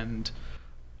regardless, and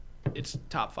it's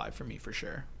top 5 for me for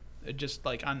sure. It just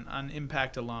like on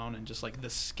impact alone and just like the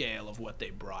scale of what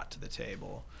they brought to the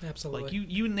table. Absolutely. Like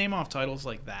you name off titles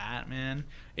like that, man,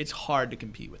 it's hard to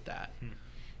compete with that.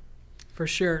 For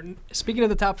sure. Speaking of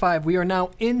the top 5, we are now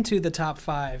into the top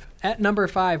 5. At number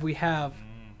 5, we have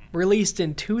released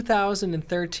in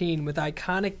 2013 with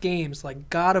iconic games like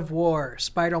God of War,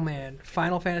 Spider-Man,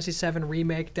 Final Fantasy VII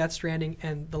Remake, Death Stranding,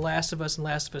 and The Last of Us and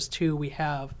Last of Us 2, we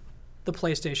have the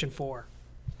PlayStation 4.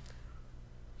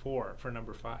 4 for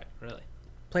number 5, really.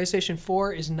 PlayStation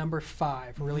 4 is number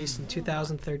 5, released in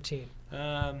 2013.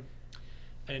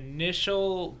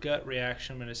 Initial gut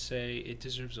reaction, I'm going to say it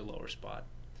deserves a lower spot,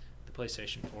 the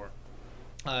PlayStation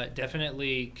 4.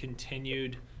 Definitely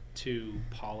continued to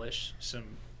polish some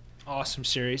awesome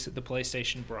series that the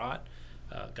PlayStation brought.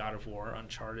 God of War,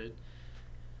 Uncharted,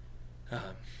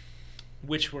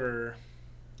 which were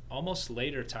almost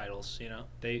later titles, you know.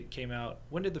 They came out,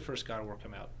 when did the first God of War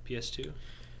come out? PS2?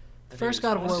 The first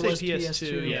God of War was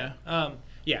PS2.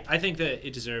 Yeah, I think that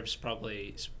it deserves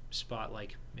probably spot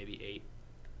like maybe 8.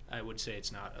 I would say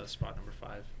it's not a spot number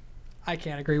 5. I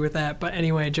can't agree with that, but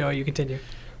anyway, Joe, you continue.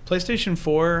 PlayStation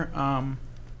 4, I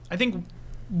think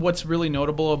what's really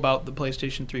notable about the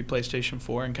PlayStation 3, PlayStation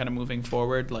 4, and kind of moving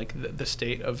forward, like the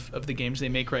state of the games they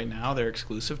make right now, their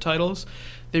exclusive titles,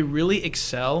 they really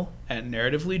excel at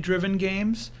narratively driven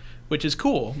games, which is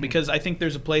cool because I think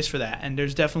there's a place for that, and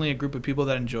there's definitely a group of people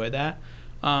that enjoy that.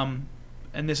 And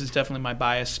this is definitely my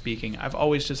bias speaking. I've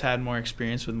always just had more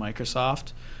experience with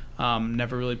Microsoft.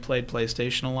 Never really played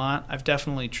PlayStation a lot. I've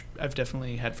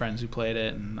definitely had friends who played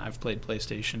it, and I've played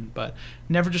PlayStation, but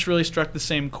never just really struck the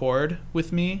same chord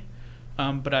with me.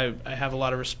 But I have a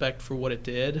lot of respect for what it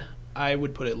did. I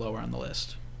would put it lower on the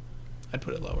list. I'd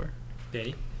put it lower.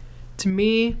 Danny? To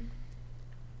me,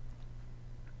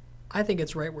 I think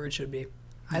it's right where it should be.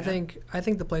 Yeah. I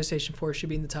think the PlayStation 4 should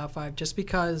be in the top 5 just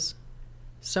because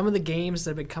some of the games that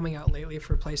have been coming out lately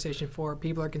for PlayStation 4,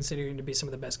 people are considering to be some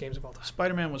of the best games of all time.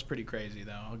 Spider-Man was pretty crazy,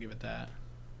 though. I'll give it that.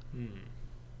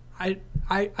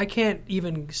 I can't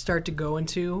even start to go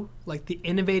into like the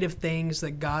innovative things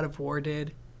that God of War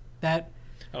did. That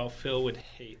Phil would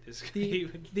hate this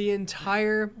game. the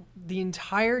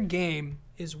entire game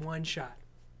is one shot.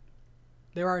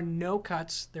 There are no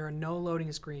cuts. There are no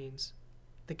loading screens.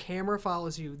 The camera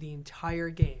follows you the entire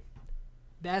game.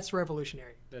 That's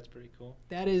revolutionary. That's pretty cool.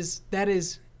 That is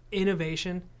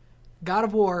innovation. God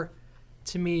of War,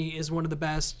 to me, is one of the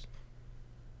best.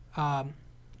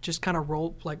 Just kind of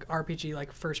RPG,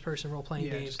 like first-person role-playing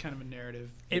games. Yeah, just kind of a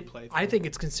narrative. I think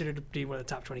it's considered to be one of the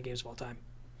top 20 games of all time.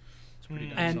 It's a pretty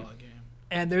damn solid game.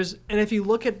 And if you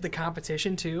look at the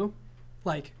competition too,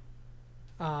 like,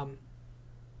 the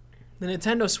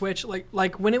Nintendo Switch,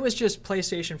 like when it was just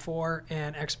PlayStation 4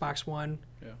 and Xbox One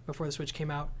before the Switch came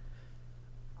out,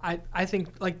 I think,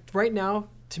 like, right now,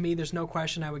 to me, there's no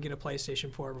question I would get a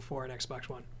PlayStation 4 before an Xbox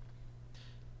One.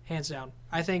 Hands down.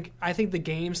 I think the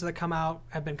games that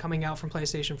have been coming out from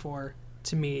PlayStation 4,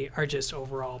 to me, are just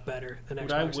overall better than Xbox.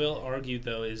 What I will argue,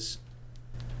 though, is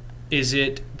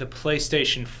it the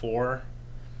PlayStation 4,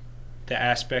 the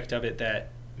aspect of it that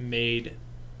made,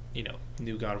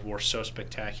 new God of War so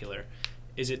spectacular?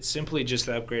 Is it simply just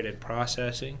the upgraded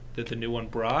processing that the new one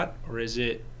brought, or is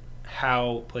it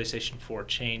how PlayStation 4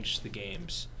 changed the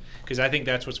games? Because I think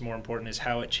that's what's more important, is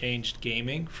how it changed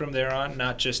gaming from there on,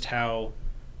 not just how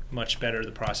much better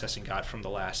the processing got from the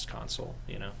last console,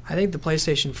 I think the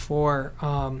PlayStation 4,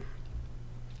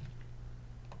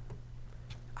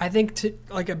 I think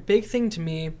a big thing to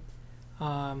me,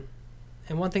 and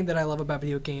one thing that I love about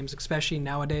video games, especially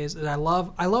nowadays, is I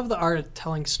love the art of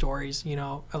telling stories,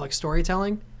 I like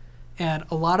storytelling. And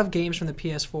a lot of games from the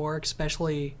PS4,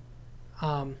 especially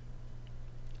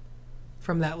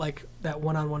from that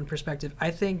one-on-one perspective,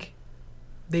 I think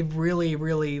they've really,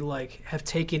 really have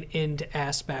taken into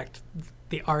aspect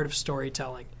the art of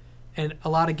storytelling. And a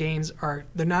lot of games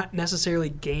they're not necessarily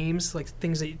games, like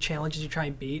things that challenges you try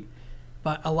and beat,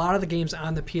 but a lot of the games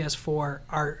on the PS4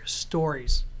 are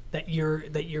stories that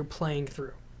you're playing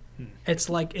through. It's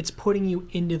like it's putting you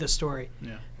into the story.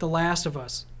 Yeah. The Last of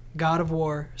Us, God of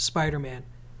War, Spider-Man.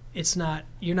 It's not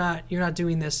you're not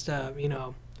doing this to,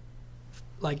 you're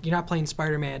not playing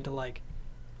Spider-Man to like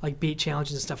beat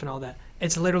challenges and stuff and all that.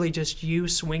 It's literally just you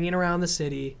swinging around the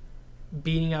city,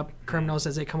 beating up criminals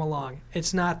as they come along.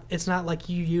 It's not like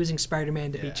you using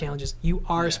Spider-Man to beat challenges. You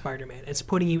are Spider-Man. It's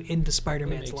putting you into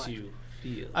Spider-Man's life.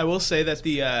 I will say that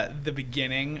the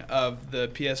beginning of the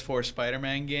PS4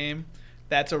 Spider-Man game,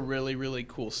 that's a really, really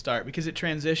cool start because it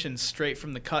transitions straight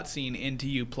from the cutscene into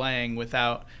you playing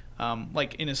without,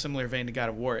 in a similar vein to God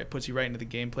of War. It puts you right into the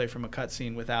gameplay from a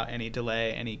cutscene without any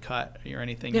delay, any cut, or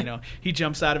anything. Yeah. He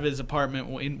jumps out of his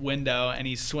apartment window and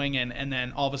he's swinging, and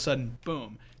then all of a sudden,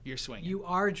 boom, you're swinging. You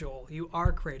are Joel. You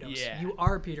are Kratos. Yeah. You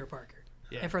are Peter Parker.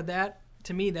 Yeah. And for that,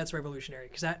 to me, that's revolutionary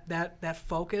because that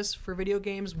focus for video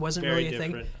games wasn't Very really a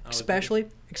thing, different, I would agree.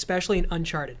 especially in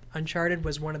Uncharted. Uncharted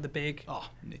was one of the big. Oh,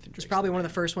 Nathan Drake. It's probably one of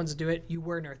the first ones to do it. You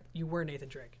were Nathan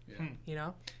Drake. Yeah. You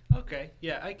know. Okay.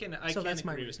 Yeah, I can that's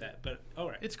my agree with reason. that. But all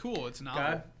right. It's cool. It's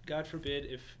novel. God forbid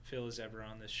if Phil is ever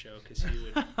on this show because he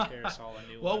would tear us all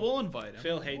a new Well, one. we'll invite him.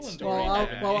 Phil hates We'll story. invite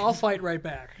him. I'll fight right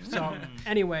back. So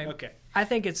anyway, Okay. I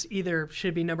think it's either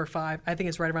should be number 5. I think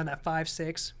it's right around that 5,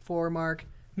 6, 4 mark.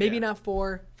 Maybe Yeah. not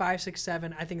 4, 5, 6,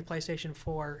 7. I think the PlayStation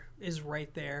 4 is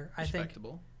right there. I think.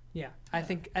 Respectable. Yeah. I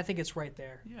think it's right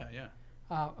there. Yeah.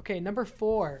 Okay, number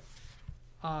 4.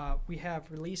 We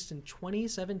have released in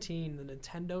 2017 the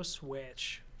Nintendo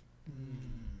Switch.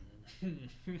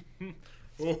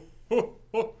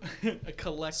 A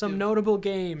collective. Some notable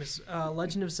games: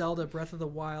 Legend of Zelda: Breath of the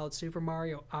Wild, Super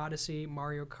Mario Odyssey,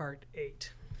 Mario Kart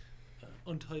 8.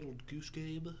 Untitled Goose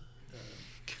Game.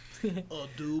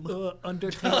 Doom.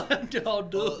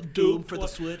 Undertale. Doom for the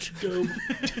Switch. Doom.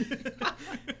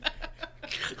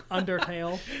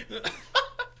 Undertale.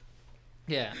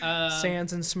 Yeah.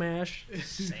 Sans and Smash.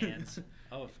 Sans.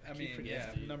 Oh, I keep mean,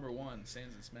 forgetting, dude. number 1,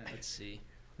 Sans and Smash. Let's see.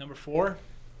 Number 4.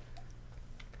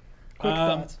 Quick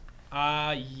thoughts.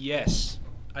 Yes.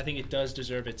 I think it does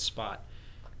deserve its spot.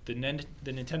 The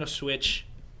Nintendo Switch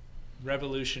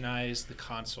revolutionized the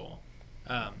console.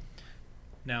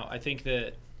 Now, I think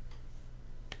that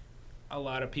a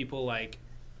lot of people like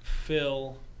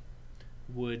Phil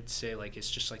would say like it's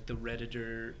just like the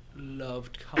Redditor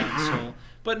loved console.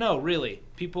 But no, really.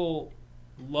 People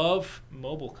love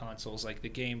mobile consoles like the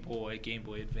Game Boy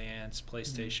Advance,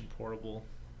 PlayStation Portable.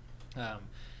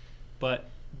 But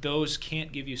those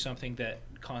can't give you something that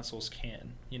consoles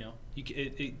can. You know,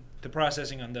 the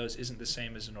processing on those isn't the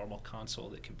same as a normal console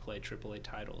that can play AAA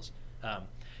titles.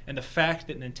 And the fact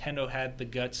that Nintendo had the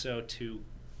gutso to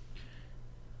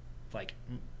like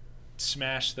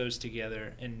smash those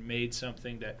together and made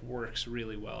something that works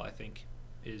really well, I think,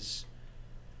 is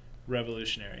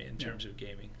revolutionary in terms of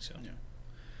gaming. So,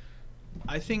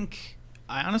 I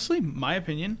honestly, my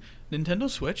opinion, Nintendo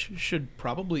Switch should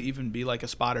probably even be like a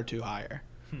spot or two higher.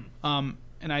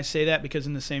 And I say that because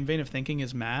in the same vein of thinking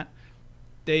as Matt,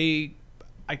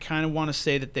 I kind of want to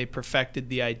say that they perfected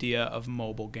the idea of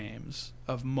mobile games,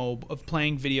 of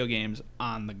playing video games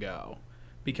on the go.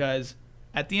 Because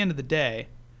at the end of the day,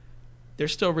 they're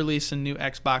still releasing new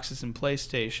Xboxes and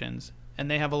PlayStations,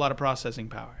 and they have a lot of processing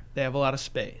power. They have a lot of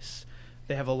space.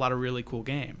 They have a lot of really cool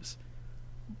games.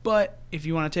 But if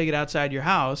you want to take it outside your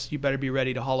house, you better be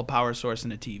ready to haul a power source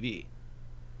and a TV.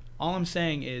 All I'm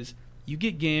saying is you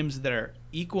get games that are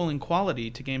equal in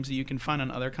quality to games that you can find on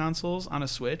other consoles on a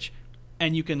Switch,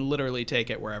 and you can literally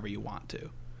take it wherever you want to.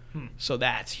 So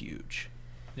that's huge.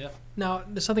 yeah. Now,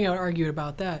 there's something I would argue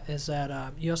about that is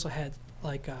that you also had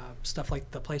like stuff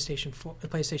like the PlayStation 4, the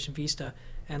PlayStation Vista,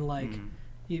 and like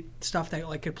stuff that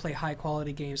like could play high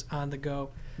quality games on the go.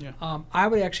 Yeah. I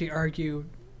would actually argue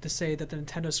to say that the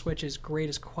Nintendo Switch's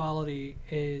greatest quality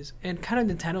is, and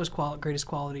kind of Nintendo's greatest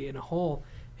quality in a whole,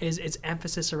 is its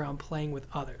emphasis around playing with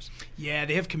others. Yeah,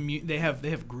 they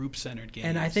have group centered games.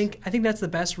 And I think that's the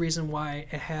best reason why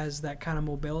it has that kind of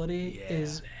mobility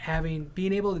is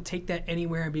being able to take that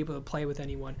anywhere and be able to play with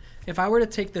anyone. If I were to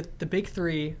take the big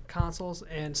 3 consoles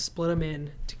and split them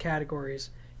into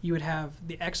categories, you would have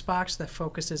the Xbox that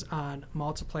focuses on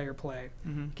multiplayer play,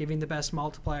 giving the best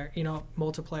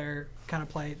multiplayer kind of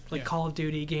play, like Call of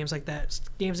Duty, games like that,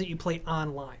 games that you play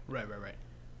online. Right.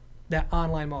 That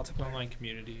online multiplayer. Online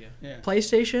community, yeah.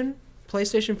 PlayStation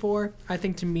 4, I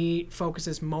think to me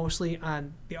focuses mostly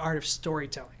on the art of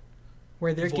storytelling,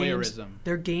 where their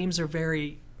games are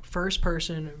very first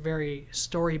person, very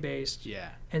story based,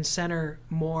 and center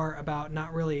more about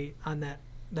not really on that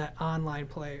online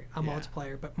play,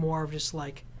 multiplayer, but more of just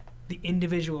like the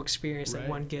individual experience that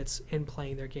one gets in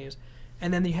playing their games.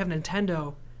 And then you have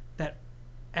Nintendo that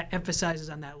emphasizes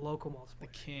on that local multiplayer. The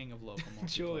king of local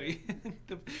multiplayer. Joey,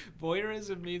 the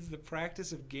voyeurism means the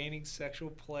practice of gaining sexual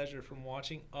pleasure from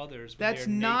watching others. That's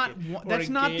not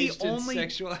the only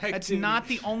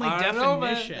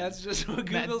definition. That's just what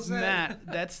Google said. Matt,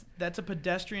 that's a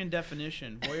pedestrian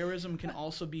definition. Voyeurism can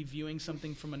also be viewing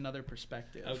something from another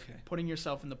perspective. Okay. Putting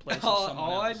yourself in the place of someone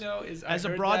all else. I know is as a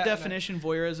broad definition,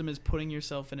 voyeurism is putting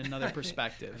yourself in another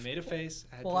perspective. I made a face.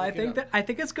 I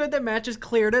think it's good that Matt just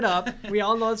cleared it up. We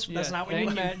all know that's not what you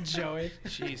meant, Joey.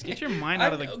 Jeez, get your mind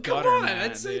out of the gutter, come on, man,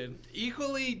 it's dude. an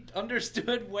equally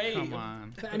understood way. Come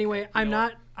on. But anyway,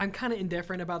 I'm kind of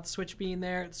indifferent about the Switch being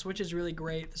there. The Switch is really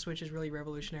great. The Switch is really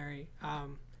revolutionary.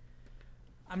 I'm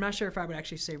not sure if I would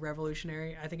actually say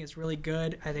revolutionary. I think it's really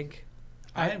good.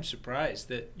 I am surprised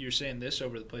that you're saying this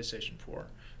over the PlayStation 4,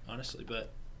 honestly,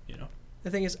 but, you know. The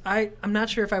thing is, I'm not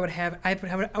sure if I would have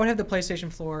the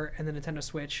PlayStation 4 and the Nintendo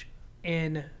Switch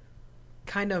in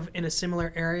kind of in a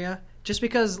similar area, just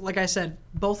because, like I said,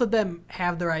 both of them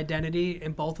have their identity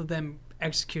and both of them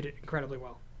execute it incredibly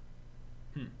well.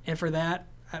 And for that,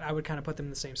 I would kind of put them in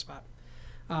the same spot.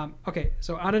 Okay,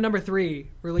 so on to number 3,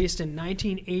 released in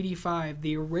 1985,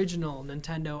 the original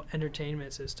Nintendo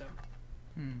Entertainment System.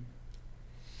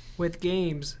 With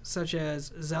games such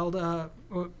as Zelda,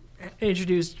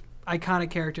 introduced iconic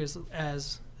characters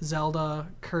as Zelda,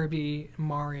 Kirby,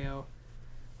 Mario.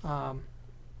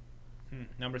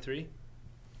 Number 3?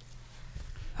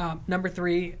 Number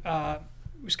 3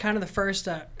 was kind of the first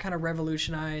to kind of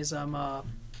revolutionize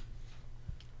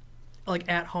like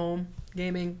at-home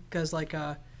gaming, because like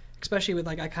especially with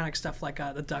like iconic stuff like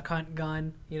the Duck Hunt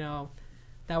gun, you know,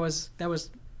 that was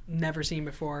never seen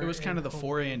before. It was kind of the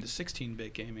foray into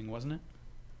 16-bit gaming, wasn't it?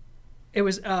 It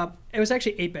was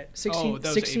actually 8-bit.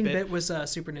 16-bit was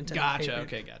Super Nintendo. Gotcha. 8-bit.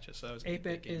 Okay, gotcha. So that was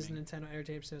 8-bit is Nintendo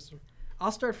Entertainment System.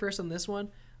 I'll start first on this one.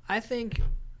 I think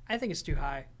it's too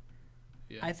high.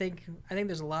 Yeah. I think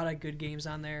there's a lot of good games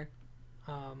on there.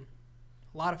 A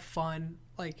lot of fun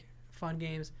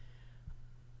games.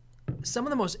 Some of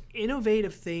the most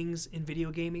innovative things in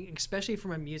video gaming, especially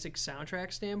from a music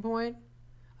soundtrack standpoint.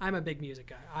 I'm a big music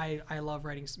guy. I love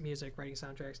writing music, writing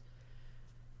soundtracks.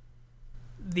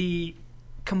 The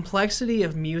complexity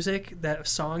of music, that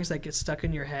songs that get stuck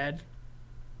in your head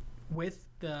with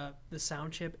the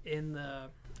sound chip in the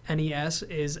NES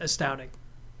is astounding.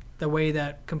 The way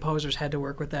that composers had to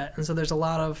work with that. And so there's a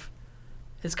lot of,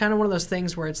 it's kind of one of those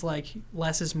things where it's like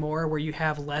less is more, where you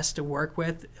have less to work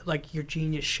with, like your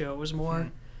genius shows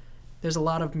more. There's a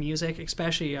lot of music,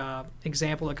 especially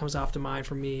example that comes off to mind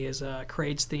for me is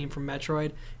Kraid's theme from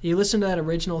Metroid. You listen to that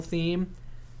original theme,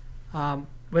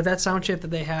 with that sound chip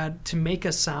that they had to make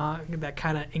a song that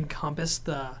kind of encompassed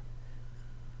the,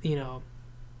 you know,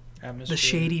 Atmosphere. the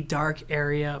shady, dark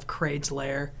area of Kraid's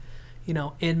lair, you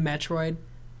know, in Metroid.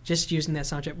 Just using that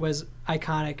sound chip was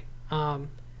iconic. I'm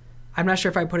not sure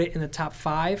if I put it in the top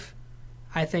 5.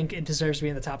 I think it deserves to be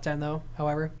in the top 10, though,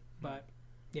 however. But,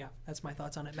 yeah, that's my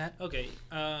thoughts on it, Matt. Okay.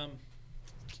 I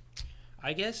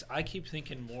guess I keep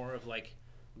thinking more of, like,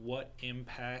 what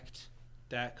impact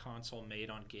that console made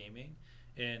on gaming.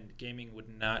 And gaming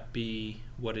would not be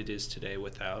what it is today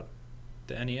without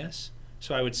the NES.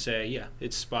 So I would say, yeah,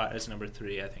 its spot as number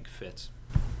 3, I think, fits.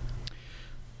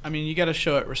 I mean, you got to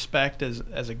show it respect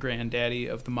as a granddaddy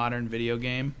of the modern video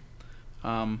game.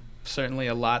 Certainly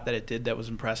a lot that it did that was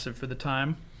impressive for the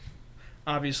time.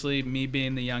 Obviously, me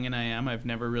being the youngin' I am, I've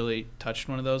never really touched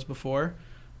one of those before.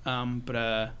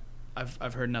 But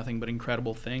I've heard nothing but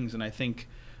incredible things, and I think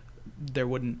they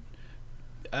wouldn't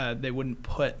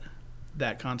put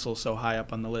that console so high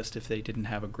up on the list if they didn't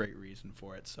have a great reason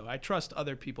for it. So I trust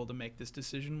other people to make this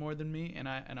decision more than me, and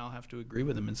I'll have to agree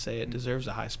with them and say it deserves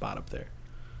a high spot up there.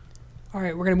 All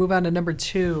right, we're going to move on to number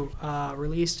 2,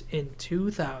 released in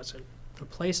 2000, the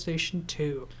PlayStation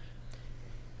 2.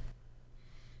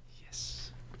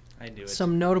 Yes. I knew it.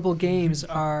 Some notable games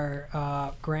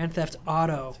are Grand Theft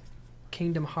Auto,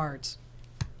 Kingdom Hearts,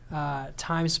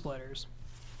 Time Splitters.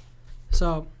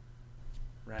 So,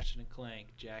 Ratchet and Clank,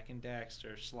 Jak and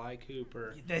Daxter, Sly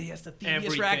Cooper. Yes, the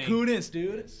Everything. Raccoonist,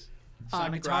 dude. Yes.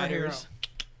 Sonic Guitar Hero. Riders.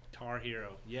 Guitar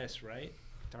Hero. Yes, right?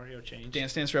 Guitar Hero changed.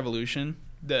 Dance Dance Revolution,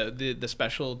 the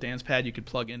special dance pad you could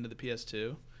plug into the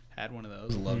PS2. Had one of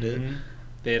those. Loved it.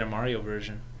 They had a Mario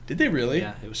version. Did they really?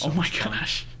 Yeah, it was so oh my much fun.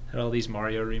 gosh. Had all these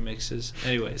Mario remixes.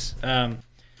 Anyways,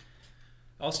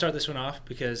 I'll start this one off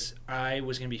because I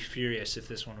was going to be furious if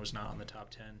this one was not on the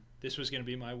top 10. This was going to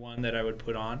be my one that I would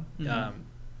put on.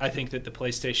 I think that the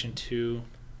PlayStation 2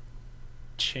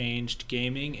 changed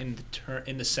gaming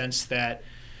in the sense that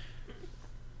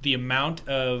the amount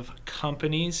of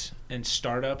companies and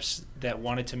startups that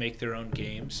wanted to make their own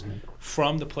games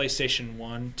from the PlayStation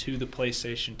 1 to the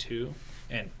PlayStation 2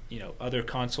 and, you know, other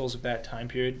consoles of that time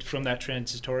period, from that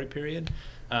transitory period,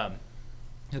 the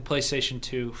PlayStation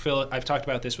 2, Phil, I've talked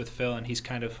about this with Phil, and he's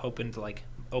kind of hoping to, like,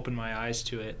 open my eyes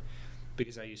to it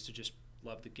because I used to just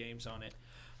love the games on it.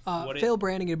 Phil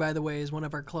Brannigan, by the way, is one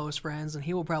of our close friends, and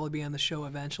he will probably be on the show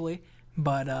eventually.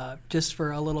 But just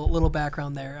for a little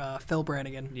background there, Phil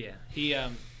Brannigan. Yeah, he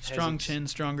Strong chin,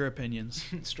 stronger opinions.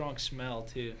 strong smell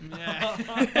too.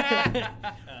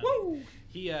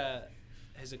 He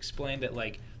has explained that,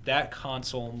 like, that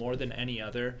console more than any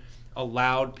other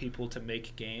allowed people to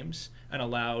make games and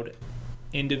allowed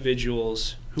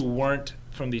individuals who weren't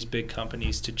from these big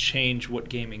companies to change what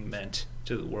gaming meant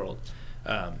to the world.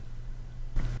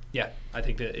 Yeah, I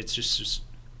think that it's just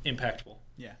impactful.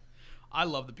 Yeah. I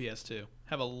love the PS2.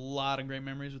 have a lot of great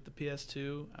memories with the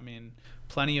PS2. I mean,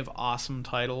 plenty of awesome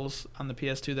titles on the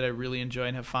PS2 that I really enjoy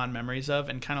and have fond memories of.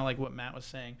 And kind of like what Matt was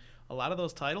saying, a lot of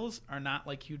those titles are not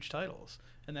like huge titles.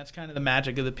 And that's kind of the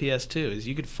magic of the PS2 is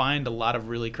you could find a lot of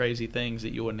really crazy things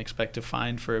that you wouldn't expect to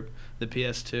find for the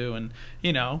PS2. And,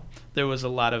 you know, there was a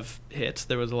lot of hits.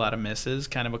 There was a lot of misses,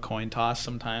 kind of a coin toss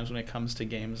sometimes when it comes to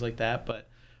games like that. But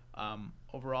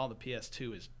overall, the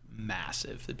PS2 is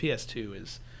massive. The PS2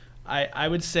 is... I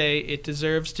would say it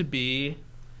deserves to be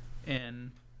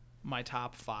in my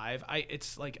top 5.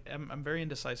 It's like I'm very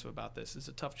indecisive about this. It's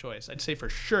a tough choice. I'd say for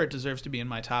sure it deserves to be in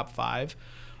my top 5.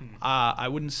 I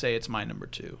wouldn't say it's my number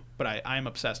 2, but I'm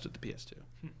obsessed with the PS2.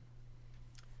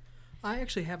 I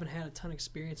actually haven't had a ton of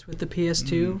experience with the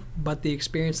PS2, but the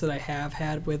experience that I have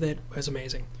had with it was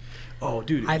amazing. Oh,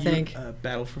 dude! I think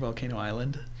Battle for Volcano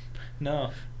Island.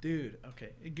 No, dude. Okay,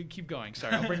 keep going.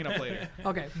 Sorry, I'll bring it up later.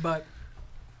 Okay, but.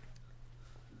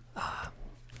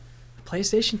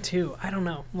 PlayStation 2, I don't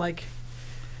know. Like,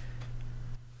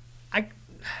 I'm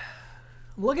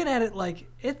looking at it like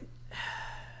it.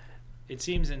 It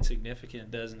seems insignificant,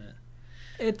 doesn't it?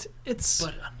 It's.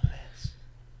 But unless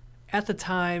at the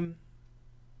time,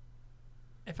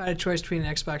 if I had a choice between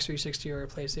an Xbox 360 or a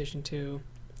PlayStation 2,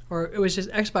 or it was just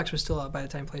Xbox was still out by the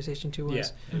time PlayStation 2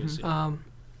 was. Yeah, it was. I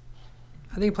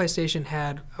think PlayStation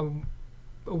had a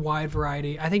wide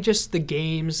variety. I think just the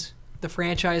games. The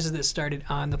franchises that started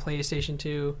on the PlayStation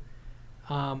 2,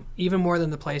 even more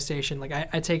than the PlayStation. Like,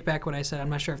 I take back what I said. I'm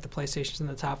not sure if the PlayStation's in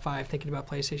the top 5 thinking about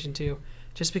PlayStation 2,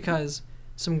 just because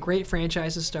some great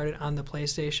franchises started on the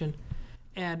PlayStation.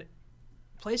 And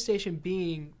PlayStation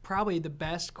being probably the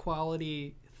best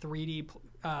quality 3D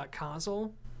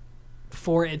console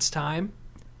for its time,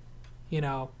 you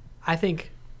know, I think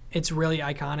it's really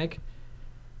iconic.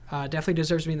 Definitely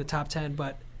deserves to be in the top 10,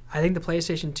 but I think the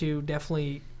PlayStation 2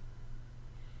 definitely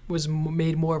was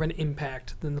made more of an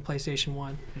impact than the PlayStation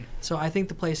 1. So I think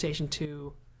the PlayStation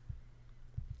 2,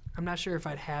 I'm not sure if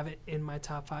I'd have it in my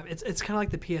top 5. It's kind of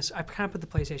like the PS. I kind of put the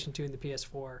PlayStation 2 and the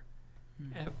PS4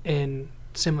 in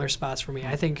similar spots for me.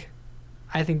 I think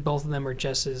both of them are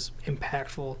just as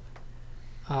impactful.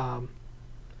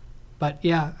 But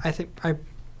yeah, I think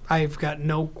I've got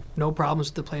no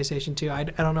problems with the PlayStation 2. I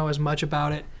don't know as much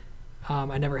about it.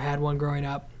 I never had one growing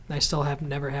up. I still have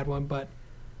never had one, but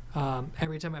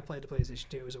every time I played the PlayStation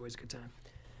 2, it was always a good time.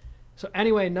 So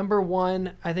anyway, number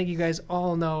 1, I think you guys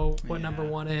all know what number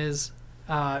 1 is.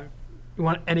 You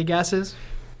want any guesses?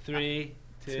 3,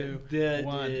 2,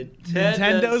 1.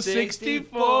 Nintendo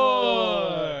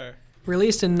 64!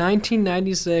 Released in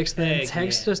 1996, the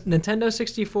Nintendo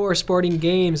 64 sporting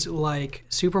games like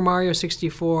Super Mario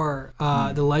 64,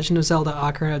 The Legend of Zelda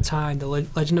Ocarina of Time, The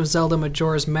Legend of Zelda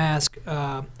Majora's Mask,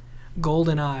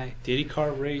 GoldenEye, Diddy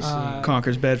Kart Racing,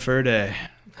 Conker's Bad Fur Day,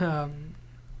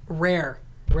 Rare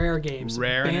games,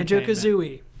 Rare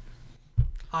Banjo-Kazooie.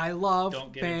 I love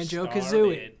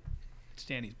Banjo-Kazooie. It's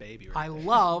Danny's baby. I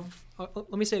love.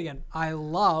 Let me say it again. I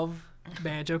love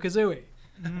Banjo-Kazooie.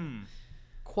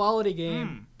 Quality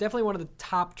game. Definitely one of the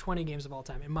top 20 games of all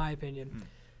time, in my opinion.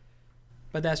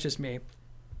 But that's just me.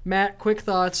 Matt, quick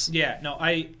thoughts. Yeah, no,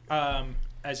 I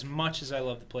as much as I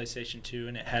love the PlayStation 2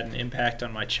 and it had an impact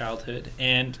on my childhood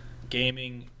and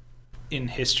gaming in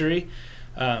history,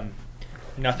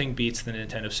 nothing beats the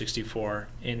Nintendo 64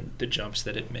 in the jumps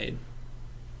that it made.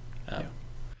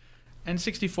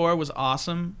 N64 was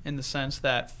awesome in the sense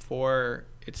that for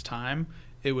its time,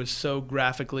 it was so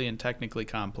graphically and technically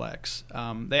complex.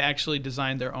 They actually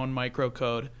designed their own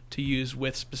microcode to use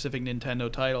with specific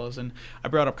Nintendo titles. And I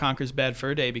brought up Conker's Bad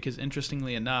Fur Day because,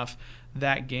 interestingly enough,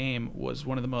 that game was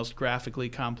one of the most graphically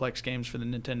complex games for the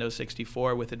Nintendo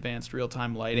 64 with advanced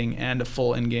real-time lighting and a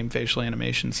full in-game facial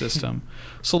animation system.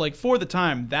 So, like, for the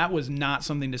time, that was not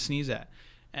something to sneeze at.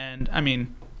 And, I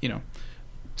mean, you know,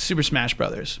 Super Smash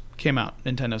Brothers came out,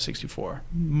 Nintendo 64.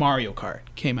 Mario Kart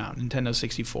came out, Nintendo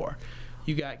 64.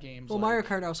 You got games. Well, Mario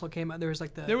Kart also came out. There was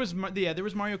like there was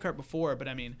Mario Kart before, but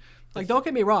I mean, like, don't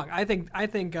get me wrong. I think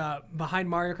behind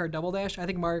Mario Kart Double Dash, I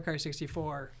think Mario Kart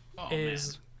 64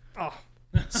 is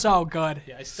so good.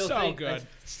 Yeah, I still so think good.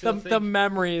 The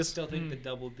memories. Still think the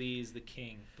Double D is the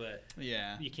king, but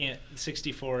yeah, you can't.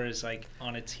 64 is like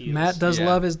on its heels. Matt does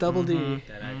love his Double D.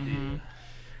 That I do.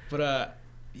 But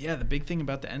yeah, the big thing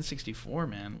about the N64,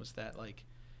 man, was that like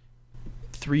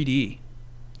 3D,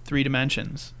 3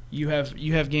 dimensions. You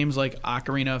have games like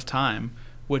Ocarina of Time,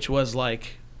 which was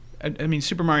like, I mean,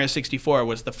 Super Mario 64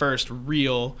 was the first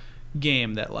real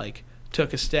game that like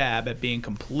took a stab at being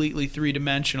completely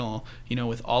 3-dimensional, you know,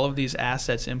 with all of these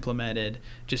assets implemented,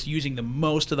 just using the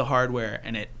most of the hardware,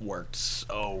 and it worked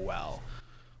so well.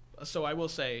 so I will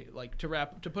say, like,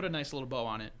 to put a nice little bow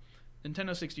on it,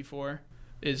 Nintendo 64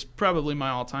 is probably my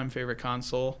all-time favorite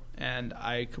console, and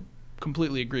I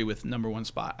completely agree with number one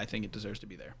spot. I think it deserves to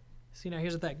be there. See, now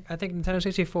here's the thing. I think Nintendo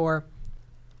 64,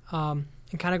 and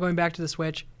kind of going back to the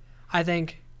Switch, I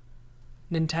think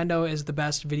Nintendo is the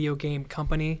best video game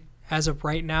company as of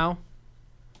right now.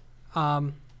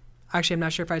 Actually, I'm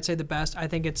not sure if I'd say the best. I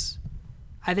think it's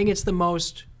the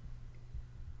most,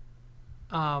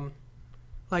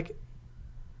 like,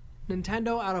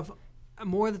 Nintendo out of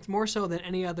more so than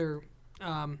any other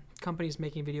companies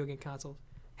making video game consoles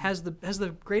has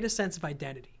the greatest sense of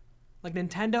identity. Like,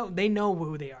 Nintendo, they know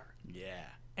who they are. Yeah.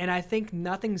 And I think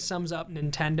nothing sums up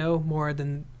Nintendo more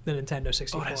than the Nintendo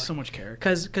 64. Oh, it has so much character.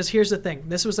 Because here's the thing.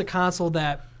 This was a console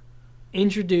that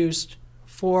introduced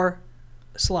 4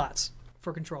 slots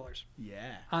for controllers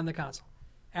on the console.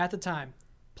 At the time,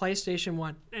 PlayStation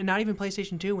 1, and not even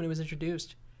PlayStation 2 when it was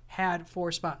introduced, had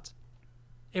 4 spots.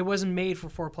 It wasn't made for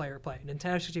 4-player play.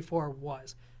 Nintendo 64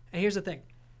 was. And here's the thing.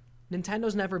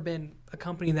 Nintendo's never been a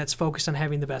company that's focused on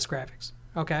having the best graphics.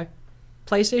 Okay?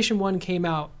 PlayStation 1 came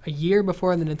out a year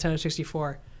before the Nintendo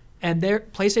 64, and their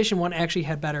PlayStation 1 actually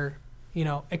had better,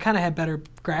 it kind of had better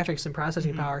graphics and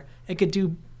processing power. It could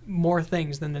do more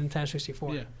things than the Nintendo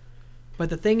 64. Yeah. But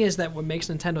the thing is that what makes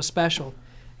Nintendo special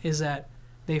is that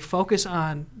they focus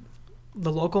on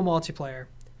the local multiplayer,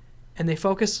 and they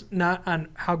focus not on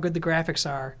how good the graphics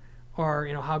are or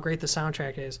how great the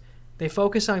soundtrack is. They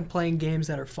focus on playing games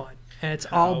that are fun, and it's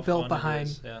all built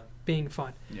behind being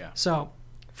fun. Yeah. So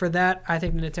for that, I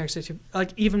think the Nintendo 64,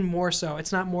 like, even more so,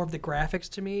 it's not more of the graphics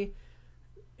to me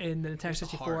in the Nintendo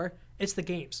 64. It's the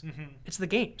games. Mm-hmm. It's the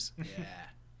games. Yeah.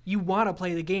 You want to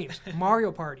play the games.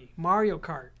 Mario Party, Mario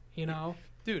Kart,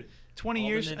 Dude, 20 All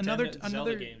years, the another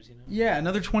Zelda games, Yeah,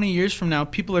 another 20 years from now,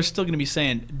 people are still going to be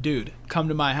saying, "Dude, come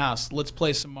to my house. Let's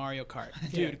play some Mario Kart."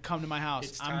 Dude, come to my house.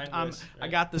 It's timeless, I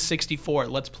right? got the 64.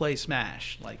 Let's play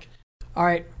Smash. Like, All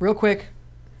right, real quick,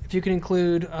 if you can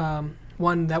include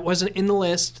one that wasn't in the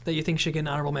list that you think should get an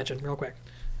honorable mention, real quick.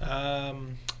 Nintendo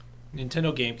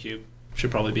GameCube should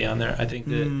probably be on there. I think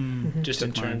that just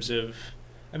in terms of,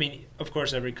 I mean, of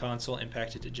course, every console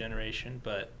impacted a generation,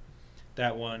 but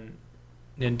that one,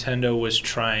 Nintendo was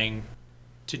trying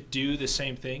to do the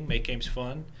same thing, make games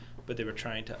fun, but they were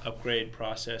trying to upgrade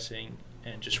processing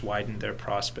and just widen their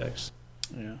prospects.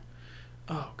 yeah.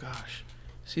 Oh gosh.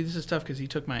 See, this is tough because he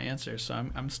took my answer, so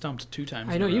I'm stumped 2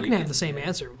 times. I know you can have the same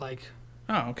answer. Like,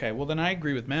 Oh, okay. Well, then I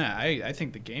agree with Matt. I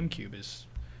think the GameCube is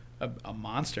a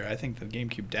monster. I think the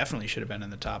GameCube definitely should have been in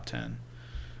the top 10.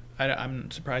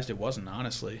 I'm surprised it wasn't,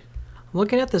 honestly.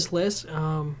 looking at this list,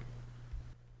 no,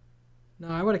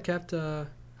 I would have kept.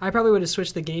 I probably would have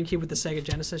switched the GameCube with the Sega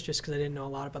Genesis just because I didn't know a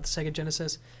lot about the Sega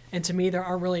Genesis, and to me there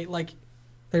aren't really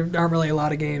a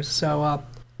lot of games. So,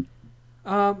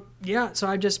 yeah, so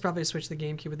I just probably switched the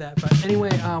GameCube with that. But anyway,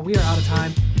 we are out of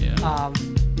time. Yeah.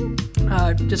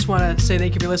 Just want to say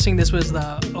thank you for listening. This was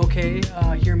the OK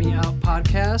Hear Me Out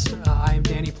podcast. I am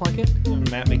Danny Plunkett. I'm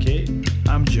Matt McKay.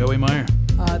 I'm Joey Meyer.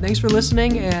 Thanks for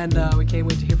listening, and we can't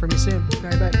wait to hear from you soon. All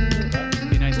right, bye.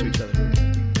 Be nice to each other.